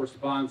theological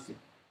response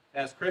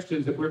as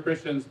Christians, if we're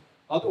Christians.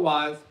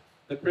 Otherwise,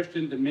 the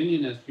Christian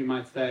dominionists, you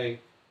might say,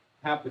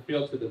 have the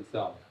field to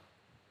themselves.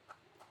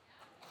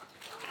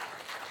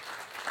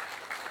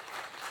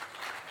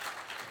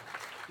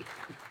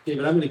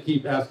 David, I'm going to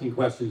keep asking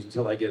questions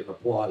until I get an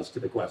applause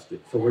to the question.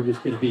 So we're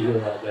just going to be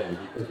here all day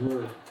because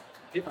we're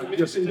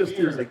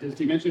If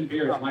you mentioned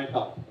beer, it might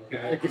help.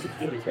 Okay.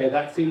 Okay,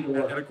 that seemed to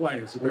work. an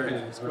acquaintance.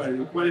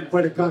 Okay.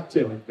 Quite a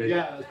cocktail.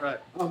 Yeah, that's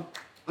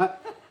right.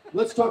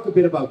 Let's talk a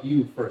bit about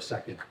you for a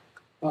second.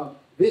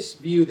 This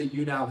view that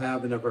you now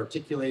have and have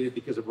articulated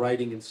because of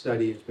writing and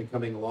study has been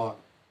coming along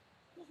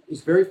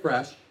is very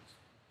fresh,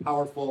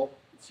 powerful,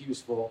 it's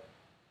useful.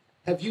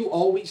 Have you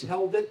always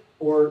held it,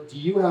 or do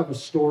you have a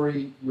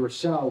story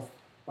yourself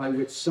by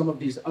which some of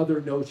these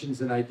other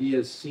notions and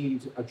ideas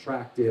seemed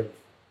attractive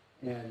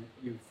and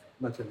you've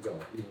let them go?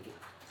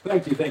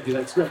 Thank you.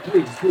 That's great.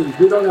 Please.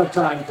 We don't have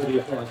time for the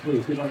applause.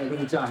 Please, we don't have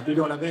any time. We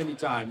don't have any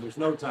time. There's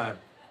no time.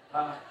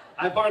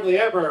 I've hardly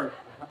ever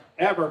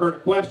heard a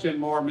question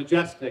more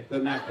majestic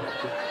than that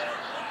question.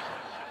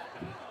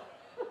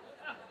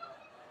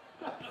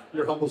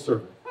 Your humble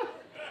servant.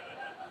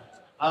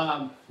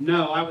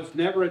 No, I was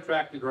never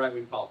attracted to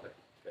right-wing politics.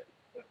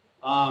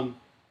 I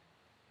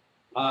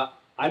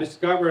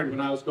discovered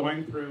when I was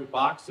going through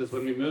boxes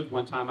when we moved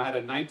one time, I had a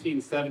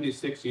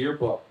 1976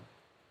 yearbook,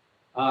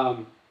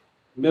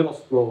 middle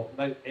school.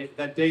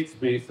 That dates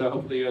me, so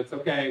hopefully it's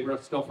okay.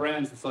 We're still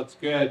friends, so it's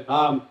good.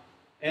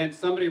 And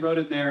somebody wrote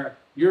in there,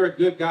 "You're a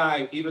good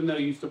guy, even though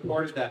you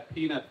supported that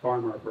peanut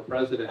farmer for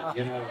president."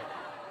 You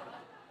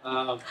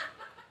know.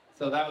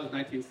 So that was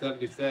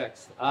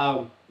 1976.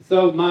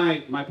 So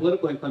my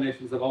political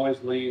inclinations have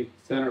always leaned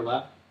center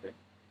left.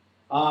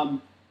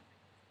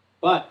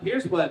 But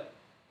here's what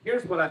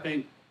I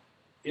think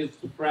is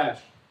fresh.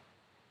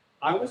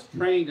 I was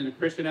trained in a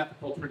Christian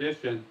ethical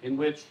tradition in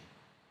which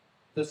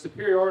the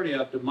superiority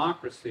of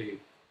democracy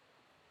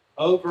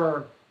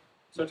over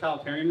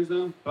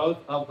totalitarianism, both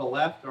of the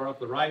left or of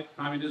the right,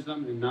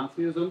 communism and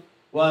Nazism,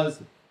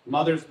 was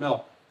mother's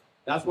milk.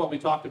 That's what we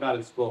talked about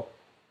in school.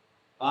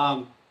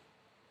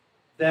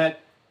 That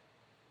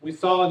we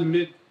saw in the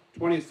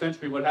mid-20th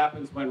century what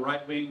happens when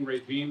right-wing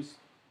regimes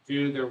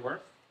do their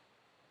worst.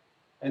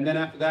 And then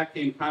after that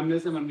came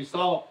communism, and we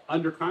saw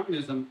under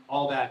communism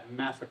all that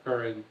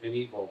massacre and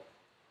evil.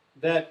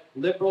 That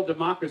liberal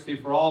democracy,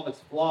 for all of its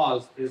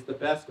flaws, is the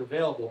best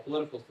available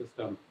political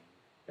system.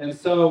 And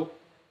so,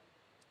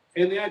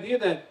 and the idea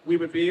that we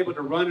would be able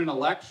to run an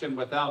election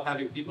without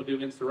having people do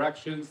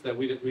insurrections, that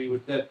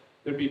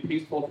there'd be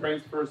peaceful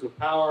transfers of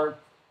power,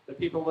 that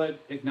people would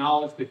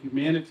acknowledge the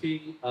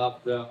humanity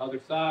of the other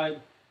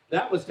side,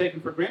 that was taken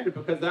for granted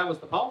because that was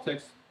the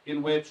politics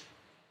in which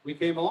we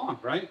came along,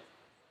 right?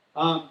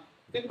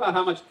 Think about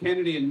how much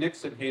Kennedy and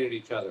Nixon hated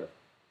each other.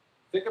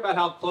 Think about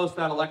how close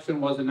that election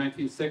was in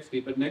 1960,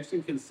 but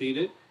Nixon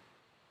conceded.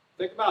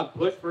 Think about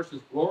Bush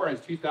versus Gore in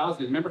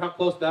 2000. Remember how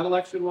close that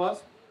election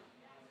was?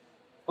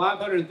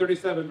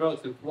 537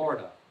 votes in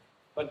Florida.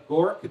 But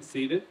Gore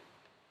conceded.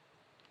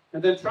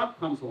 And then Trump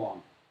comes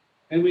along.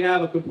 And we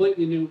have a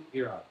completely new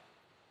era.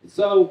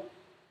 So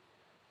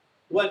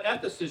what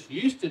ethicists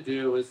used to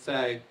do is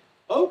say,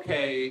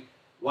 okay,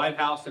 White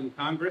House and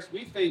Congress,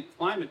 we think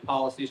climate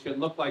policy should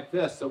look like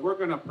this, so we're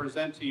going to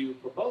present to you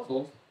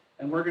proposals,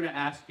 and we're going to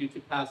ask you to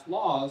pass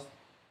laws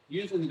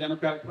using the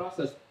democratic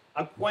process.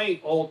 A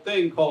quaint old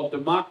thing called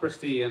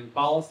democracy and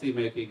policy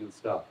making and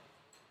stuff.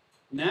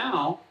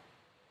 Now,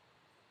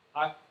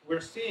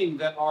 we're seeing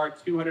that our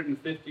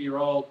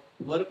 250-year-old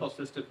political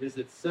system is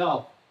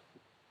itself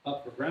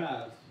up for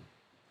grabs.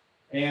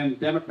 And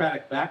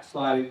democratic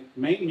backsliding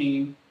may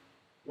mean,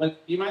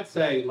 you might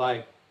say,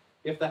 like,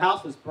 if the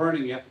house is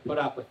burning, you have to put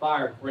out the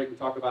fire before you can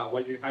talk about how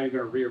you're going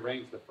to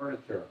rearrange the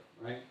furniture,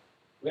 right?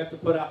 We have to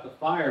put out the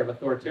fire of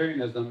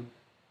authoritarianism.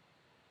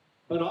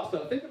 But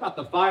also, think about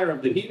the fire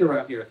of the heat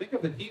around here. Think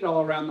of the heat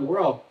all around the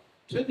world.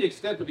 To the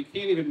extent that we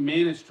can't even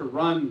manage to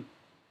run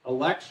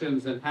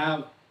elections and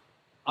have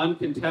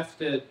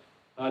uncontested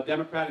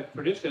democratic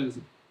traditions,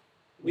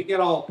 we get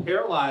all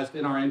paralyzed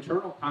in our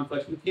internal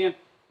conflicts. We can't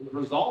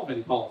resolve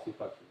any policy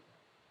questions.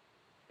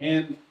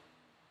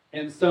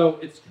 And so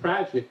it's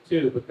tragic,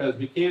 too, because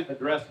we can't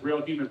address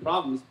real human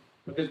problems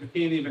because we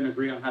can't even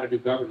agree on how to do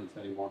governance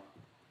anymore.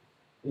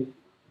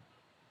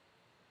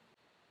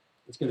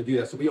 It's going to do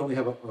that. So we only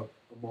have a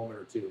moment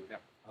or two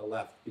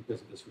left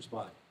because of this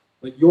response.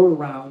 But you're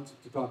around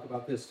to talk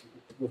about this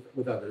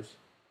with others.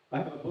 I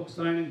have a book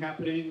signing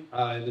happening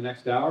in the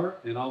next hour,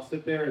 and I'll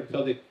sit there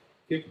until the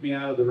kick me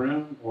out of the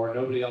room or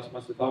nobody else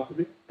wants to talk to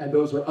me. And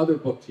those are other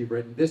books you've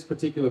written. This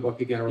particular book,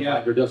 again, a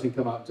reminder, doesn't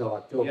come out until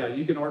October. Yeah,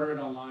 you can order it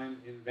online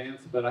in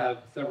advance, but I have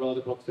several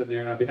other books in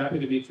there, and I'd be happy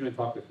to meet you and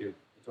talk with you.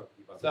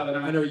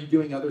 And are you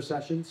doing other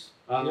sessions?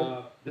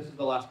 This is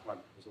the last one.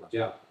 Yeah.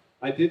 Yeah.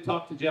 I did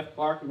talk to Jeff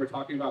Clark, and we're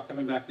talking about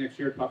coming back next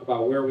year to talk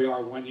about where we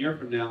are 1 year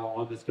from now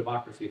on this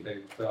democracy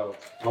thing. So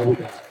I'll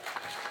be back.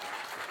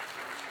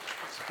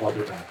 I'll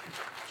be back.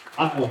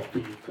 I'll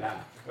be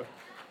back.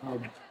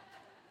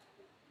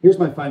 Here's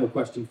my final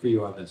question for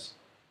you on this.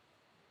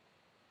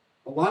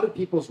 A lot of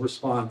people's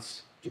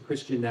response to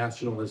Christian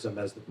nationalism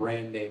as the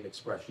brand name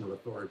expression of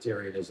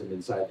authoritarianism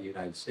inside the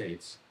United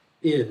States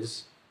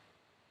is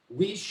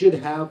we should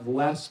have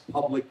less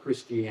public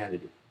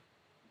Christianity.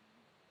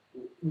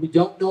 We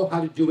don't know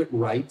how to do it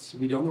right.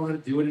 We don't know how to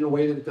do it in a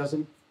way that it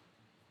doesn't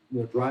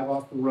drive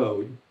off the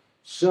road.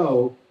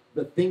 So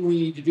the thing we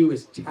need to do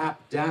is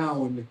tap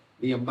down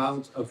the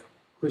amount of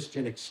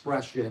Christian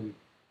expression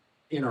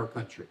in our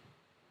country.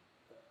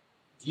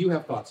 Do you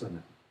have thoughts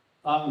on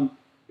that?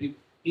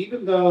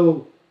 Even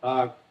though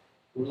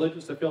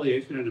religious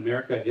affiliation in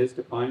America is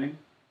declining,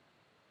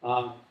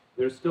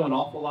 there's still an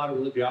awful lot of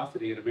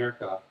religiosity in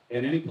America,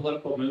 and any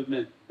political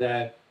movement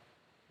that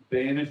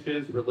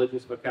banishes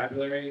religious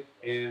vocabulary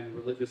and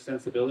religious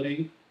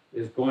sensibility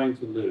is going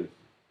to lose.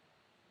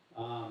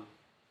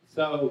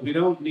 So we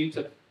don't need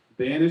to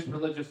banish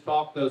religious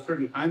talk, though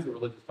certain kinds of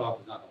religious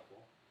talk is not helpful.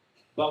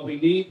 But we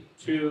need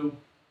to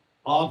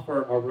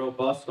offer a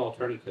robust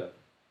alternative.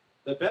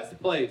 The best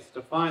place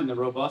to find the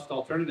robust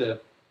alternative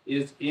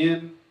is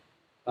in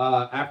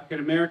African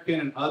American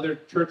and other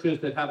churches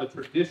that have a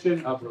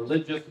tradition of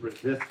religious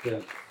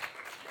resistance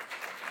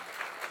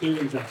to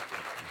injustice.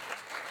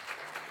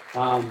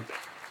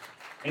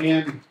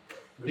 And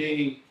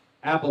the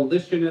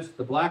abolitionist,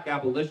 the black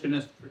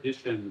abolitionist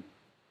tradition,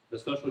 the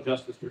social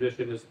justice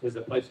tradition is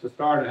a place to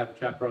start. I have a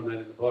chapter on that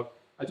in the book.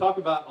 I talk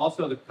about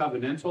also the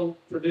covenantal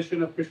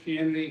tradition of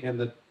Christianity and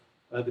the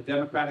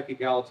democratic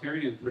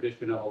egalitarian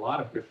tradition of a lot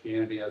of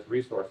Christianity as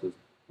resources.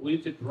 We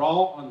need to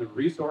draw on the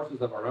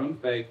resources of our own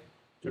faith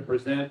to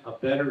present a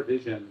better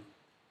vision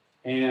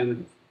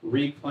and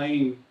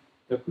reclaim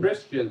the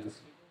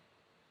Christians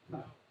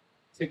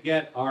to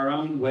get our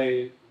own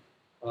way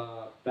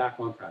back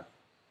on track.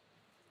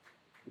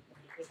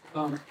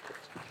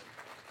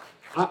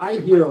 I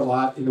hear a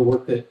lot in the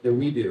work that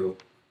we do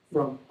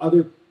from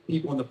other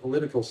people in the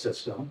political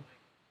system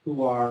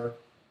who are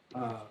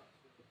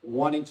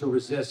wanting to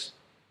resist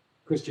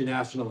Christian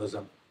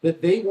nationalism,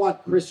 that they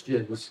want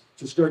Christians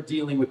to start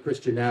dealing with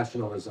Christian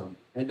nationalism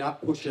and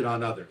not push it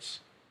on others.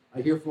 I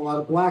hear from a lot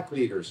of black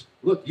leaders,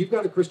 look, you've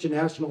got a Christian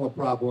nationalism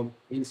problem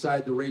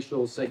inside the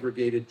racial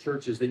segregated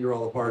churches that you're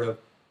all a part of.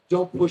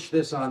 Don't push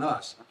this on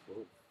us.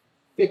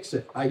 Fix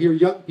it. I hear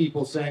young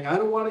people saying, I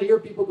don't want to hear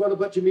people go to a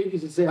bunch of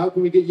meetings and say, how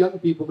can we get young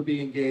people to be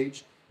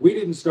engaged? We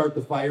didn't start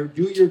the fire.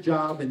 Do your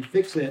job and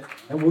fix it,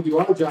 and we'll do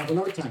our job when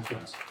our time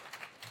comes.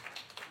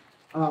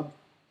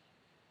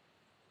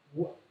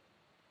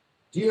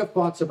 Do you have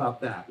thoughts about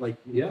that? Like,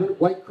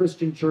 white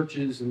Christian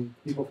churches and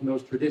people from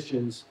those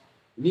traditions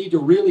need to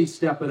really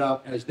step it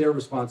up as their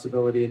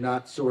responsibility and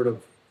not sort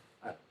of...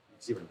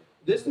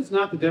 This is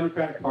not the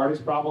Democratic Party's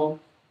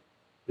problem.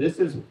 This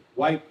is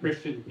white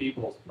Christian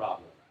people's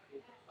problem.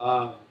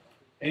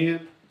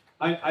 And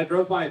I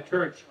drove by a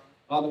church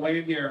on the way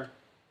in here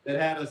that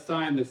had a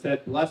sign that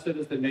said, "Blessed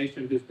is the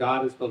nation whose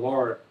God is the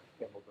Lord."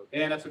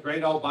 And it's a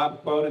great old Bible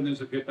quote, and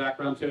there's a good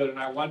background to it. And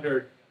I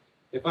wondered,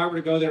 if I were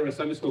to go there with a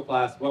Sunday school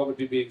class, what would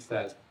be being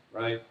said,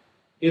 right?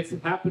 It's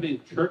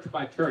happening church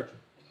by church.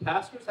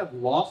 Pastors have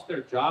lost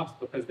their jobs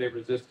because they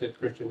resisted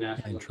Christian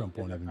nationalism. And Trump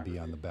won't even be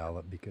on the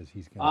ballot because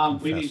he's going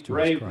to we need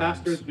brave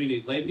pastors. We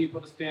need lay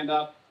people to stand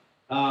up.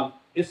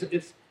 It's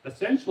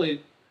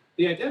essentially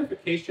the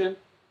identification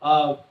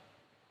of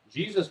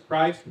Jesus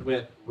Christ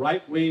with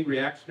right-wing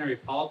reactionary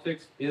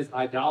politics is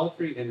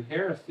idolatry and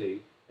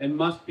heresy and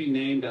must be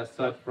named as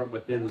such from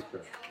within the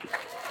church.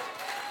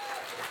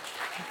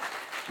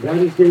 That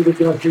is David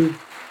Gushee.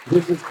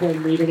 This is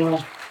Ken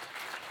Miedema.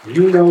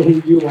 You know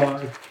who you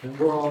are, and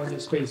we're all in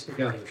this space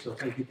together. So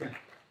thank you, Ken.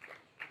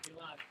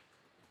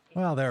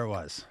 Well, there it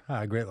was.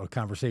 A great little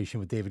conversation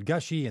with David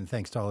Gushee, and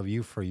thanks to all of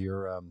you for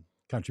your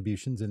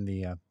contributions in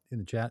the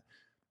chat.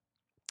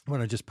 I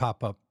want to just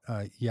pop up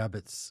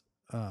Yabit's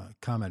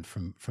comment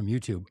from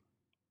YouTube,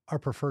 our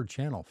preferred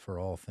channel for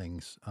all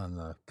things on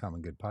the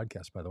Common Good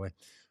podcast, by the way.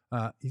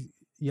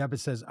 Yabit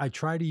says, I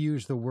try to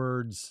use the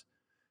words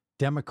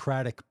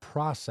democratic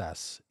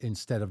process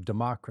instead of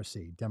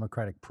democracy.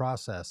 Democratic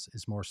process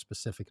is more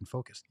specific and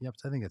focused. Yep,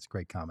 I think that's a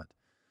great comment.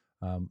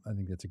 I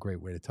think that's a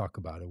great way to talk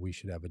about it. We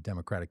should have a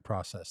democratic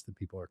process that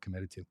people are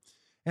committed to.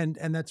 And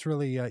that's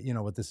really,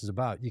 what this is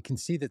about. You can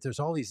see that there's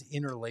all these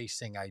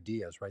interlacing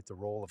ideas, right? The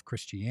role of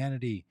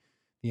Christianity,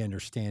 the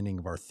understanding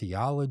of our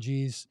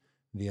theologies,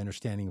 the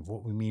understanding of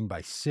what we mean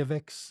by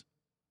civics.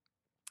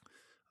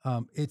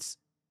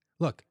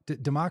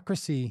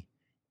 Democracy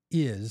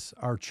is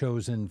our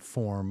chosen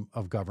form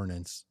of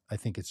governance. I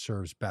think it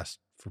serves best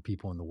for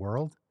people in the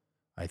world.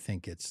 I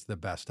think it's the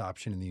best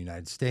option in the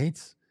United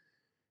States,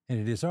 and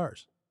it is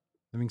ours.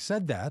 Having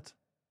said that,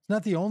 it's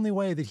not the only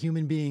way that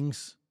human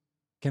beings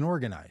can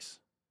organize.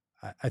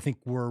 I think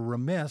we're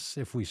remiss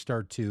if we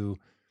start to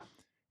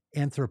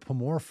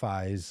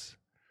anthropomorphize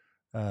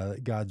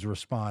God's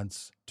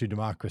response to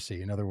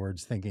democracy. In other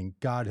words, thinking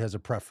God has a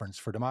preference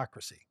for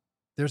democracy.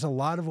 There's a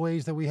lot of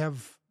ways that we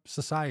have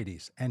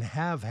societies and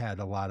have had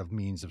a lot of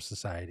means of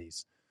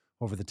societies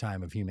over the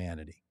time of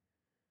humanity.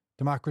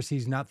 Democracy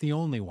is not the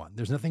only one.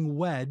 There's nothing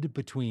wed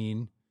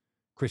between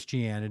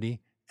Christianity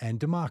and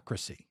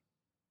democracy.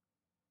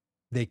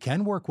 They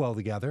can work well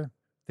together.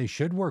 They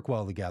should work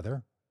well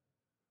together.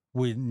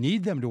 We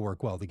need them to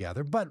work well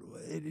together, but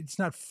it's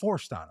not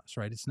forced on us,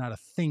 right? It's not a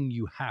thing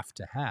you have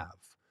to have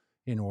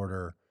in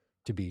order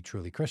to be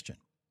truly Christian.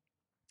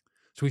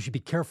 So we should be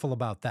careful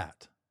about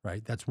that,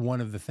 right? That's one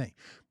of the things.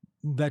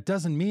 That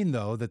doesn't mean,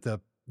 though, that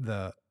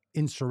the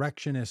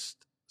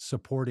insurrectionist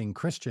supporting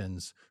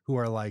Christians who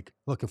are like,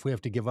 look, if we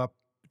have to give up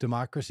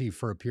democracy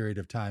for a period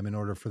of time in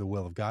order for the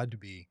will of God to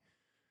be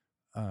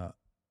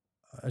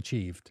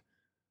achieved,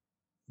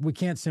 we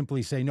can't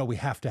simply say, no, we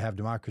have to have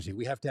democracy.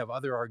 We have to have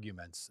other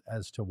arguments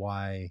as to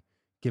why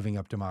giving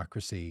up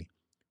democracy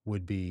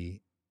would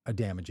be a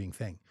damaging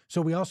thing.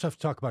 So we also have to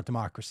talk about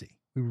democracy.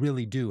 We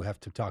really do have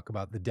to talk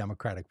about the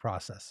democratic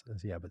process,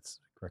 as Yabbits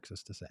corrects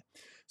us to say.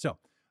 So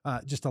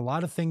just a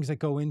lot of things that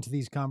go into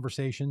these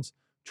conversations.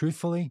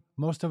 Truthfully,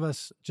 most of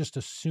us just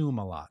assume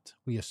a lot.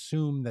 We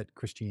assume that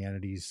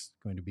Christianity is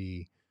going to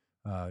be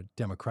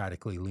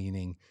democratically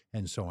leaning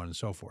and so on and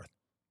so forth.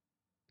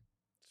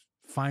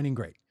 Fine and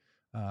great.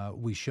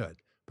 We should.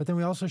 But then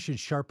we also should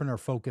sharpen our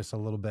focus a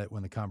little bit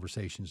when the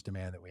conversations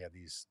demand that we have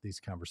these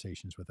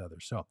conversations with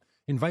others. So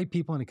invite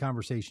people into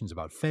conversations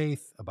about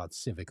faith, about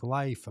civic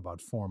life, about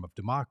form of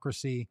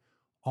democracy,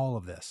 all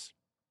of this.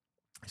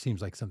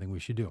 Seems like something we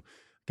should do.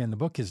 Again, the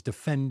book is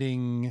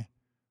Defending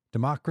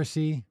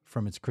Democracy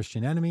from Its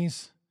Christian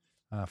Enemies.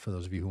 For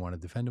those of you who want to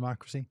defend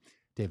democracy,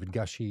 David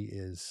Gushee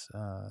is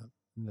the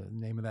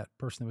name of that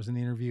person that was in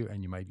the interview,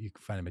 and you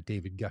can find him at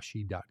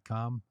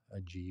davidgushee.com,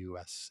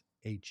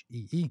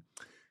 Gushee.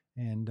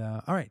 And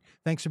all right,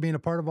 thanks for being a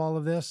part of all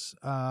of this.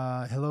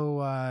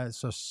 Hello,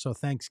 so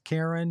thanks,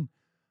 Karen.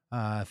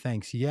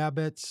 Thanks,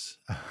 Yabbits.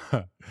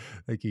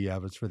 Thank you,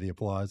 Yabbits, for the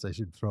applause. I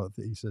should throw up.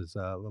 He says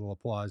a little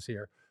applause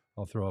here.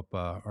 I'll throw up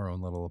our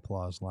own little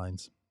applause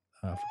lines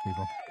for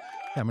people.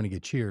 Yeah, I'm going to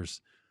get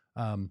cheers.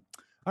 All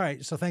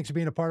right, so thanks for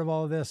being a part of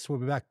all of this. We'll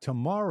be back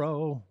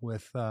tomorrow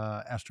with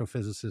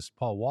astrophysicist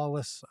Paul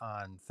Wallace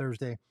on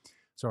Thursday.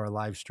 So our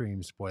live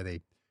streams, boy,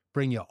 they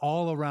bring you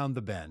all around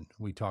the bend.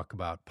 We talk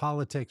about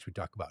politics, we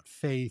talk about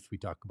faith, we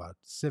talk about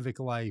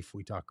civic life,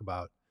 we talk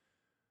about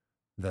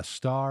the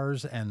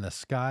stars and the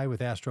sky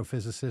with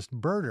astrophysicist,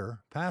 birder,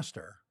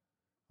 pastor,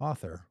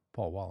 author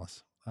Paul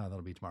Wallace.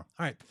 That'll be tomorrow.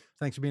 All right,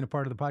 thanks for being a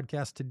part of the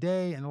podcast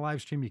today and the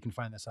live stream. You can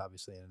find this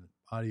obviously in an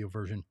audio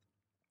version.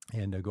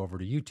 And go over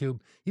to YouTube.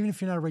 Even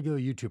if you're not a regular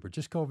YouTuber,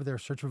 just go over there,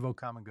 search for Vote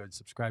Common Good,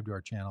 subscribe to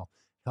our channel.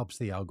 Helps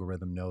the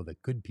algorithm know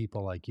that good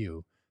people like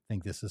you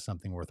think this is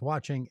something worth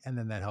watching, and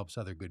then that helps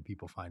other good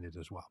people find it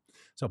as well.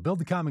 So build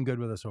the common good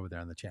with us over there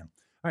on the channel.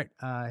 All right,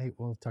 hey,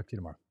 we'll talk to you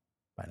tomorrow.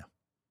 Bye now.